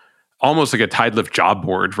of almost like a Tidelift job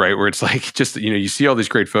board, right? Where it's like just, you see all these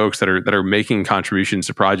great folks that are making contributions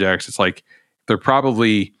to projects. It's like they're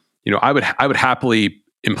probably, I would happily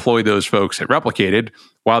employ those folks at Replicated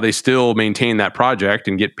while they still maintain that project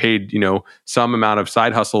and get paid, some amount of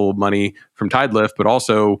side hustle money from Tidelift, but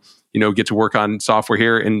also, get to work on software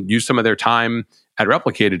here and use some of their time at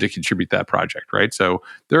Replicated to contribute that project, right? So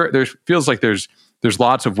there feels like there's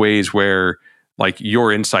lots of ways where like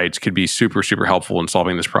your insights could be super, super helpful in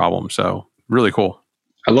solving this problem. So really cool.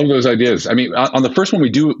 I love those ideas. I mean, on the first one, we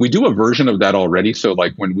do a version of that already. So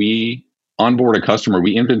like when we onboard a customer,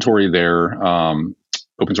 we inventory their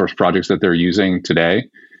open source projects that they're using today.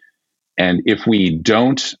 And if we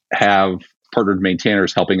don't have partnered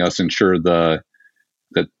maintainers helping us ensure the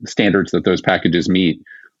standards that those packages meet,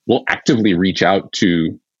 we'll actively reach out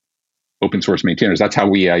to open source maintainers. That's how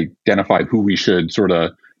we identify who we should sort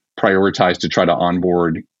of prioritize to try to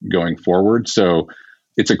onboard going forward. So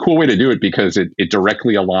it's a cool way to do it because it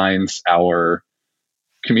directly aligns our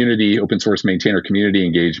community, open source maintainer community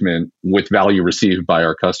engagement with value received by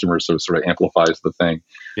our customers. So it sort of amplifies the thing.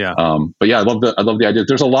 Yeah. But yeah, I love the idea.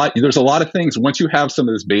 There's a lot of things. Once you have some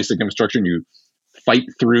of this basic infrastructure and you fight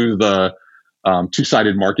through the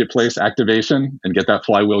two-sided marketplace activation and get that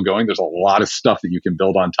flywheel going, there's a lot of stuff that you can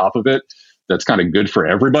build on top of it that's kind of good for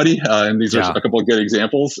everybody. And these are a couple of good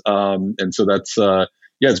examples. And so that's,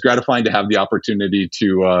 it's gratifying to have the opportunity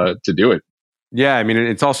to do it. Yeah, I mean,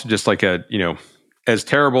 it's also just like as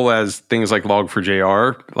terrible as things like Log4j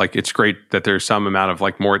are, like it's great that there's some amount of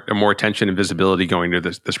like more attention and visibility going to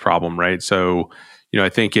this problem, right? So, I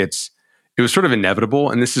think it was sort of inevitable,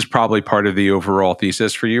 and this is probably part of the overall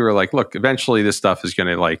thesis for you. Or like, look, eventually this stuff is going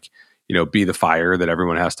to be the fire that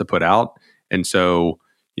everyone has to put out, and so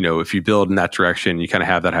if you build in that direction, you kind of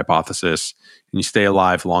have that hypothesis, and you stay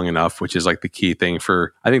alive long enough, which is like the key thing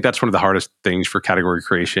I think that's one of the hardest things for category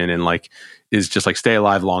creation, and is just like stay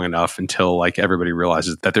alive long enough until like everybody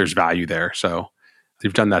realizes that there's value there. So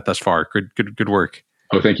you've done that thus far. Good work.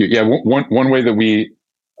 Oh, thank you. Yeah, one way that we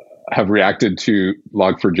have reacted to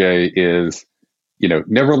Log4j is,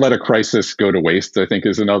 never let a crisis go to waste, I think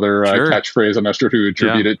is another catchphrase. I'm not sure who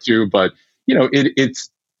attribute it to, but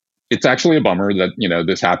it's actually a bummer that,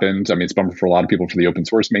 this happened. I mean, it's a bummer for a lot of people, for the open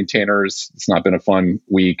source maintainers. It's not been a fun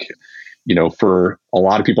week. For a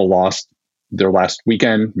lot of people lost their last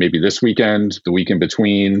weekend, maybe this weekend, the week in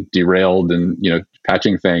between, derailed and,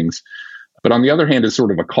 patching things. But on the other hand, it's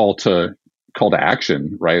sort of a call to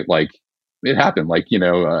action, right? Like it happened,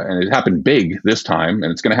 and it happened big this time,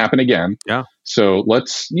 and it's going to happen again. Yeah. So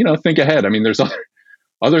let's, think ahead. I mean, there's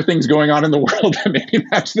other things going on in the world that maybe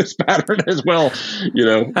match this pattern as well.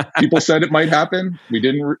 People said it might happen. We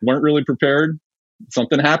weren't really prepared.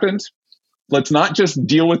 Something happened. Let's not just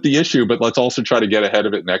deal with the issue, but let's also try to get ahead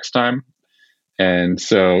of it next time. And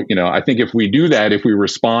so, I think if we do that, if we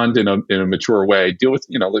respond in a mature way, deal with,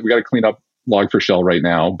 we got to clean up Log4Shell right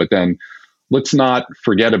now, but then let's not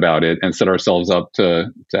forget about it and set ourselves up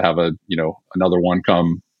to have another one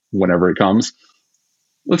come whenever it comes.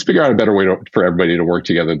 Let's figure out a better way for everybody to work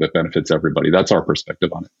together that benefits everybody. That's our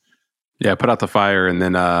perspective on it. Yeah, put out the fire and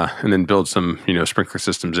then build some, sprinkler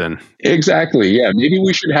systems in. Exactly. Yeah, maybe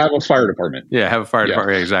we should have a fire department. Yeah, have a fire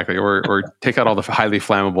department. Yeah, exactly. Or take out all the highly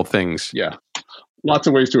flammable things. Yeah. Lots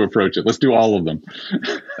of ways to approach it. Let's do all of them.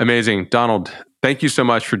 Amazing. Donald, thank you so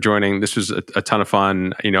much for joining. This was a ton of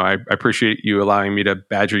fun. I appreciate you allowing me to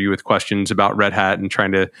badger you with questions about Red Hat and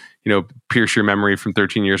trying to, pierce your memory from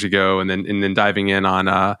 13 years ago, and then diving in on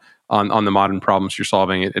the modern problems you're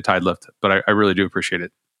solving at Tidelift. But I really do appreciate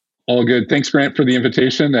it. All good. Thanks, Grant, for the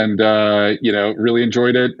invitation, and really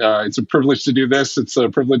enjoyed it. It's a privilege to do this. It's a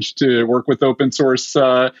privilege to work with open source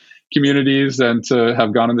communities and to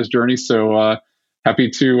have gone on this journey. So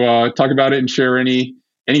happy to talk about it and share any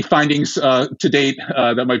findings to date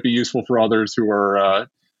that might be useful for others who are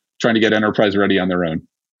trying to get enterprise ready on their own.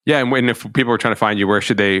 Yeah, and if people are trying to find you, where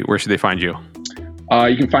should they find you?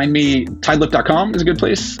 You can find me. Tidelift.com is a good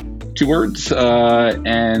place. 2 words.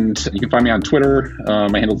 And you can find me on Twitter.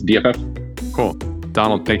 My handle is DFF. Cool.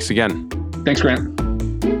 Donald, thanks again. Thanks, Grant.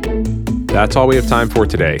 That's all we have time for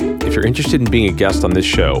today. If you're interested in being a guest on this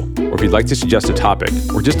show, or if you'd like to suggest a topic,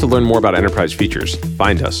 or just to learn more about enterprise features,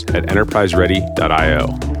 find us at EnterpriseReady.io.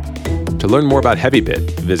 To learn more about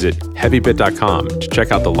HeavyBit, visit HeavyBit.com to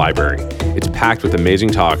check out the library. It's packed with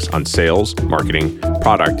amazing talks on sales, marketing,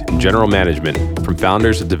 product, and general management from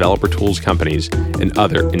founders of developer tools companies and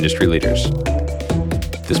other industry leaders.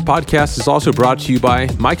 This podcast is also brought to you by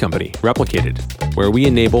my company, Replicated, where we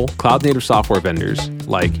enable cloud-native software vendors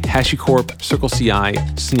like HashiCorp,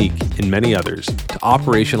 CircleCI, Sneak, and many others to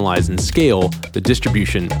operationalize and scale the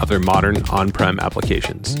distribution of their modern on-prem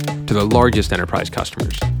applications to their largest enterprise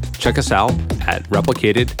customers. Check us out at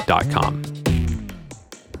replicated.com.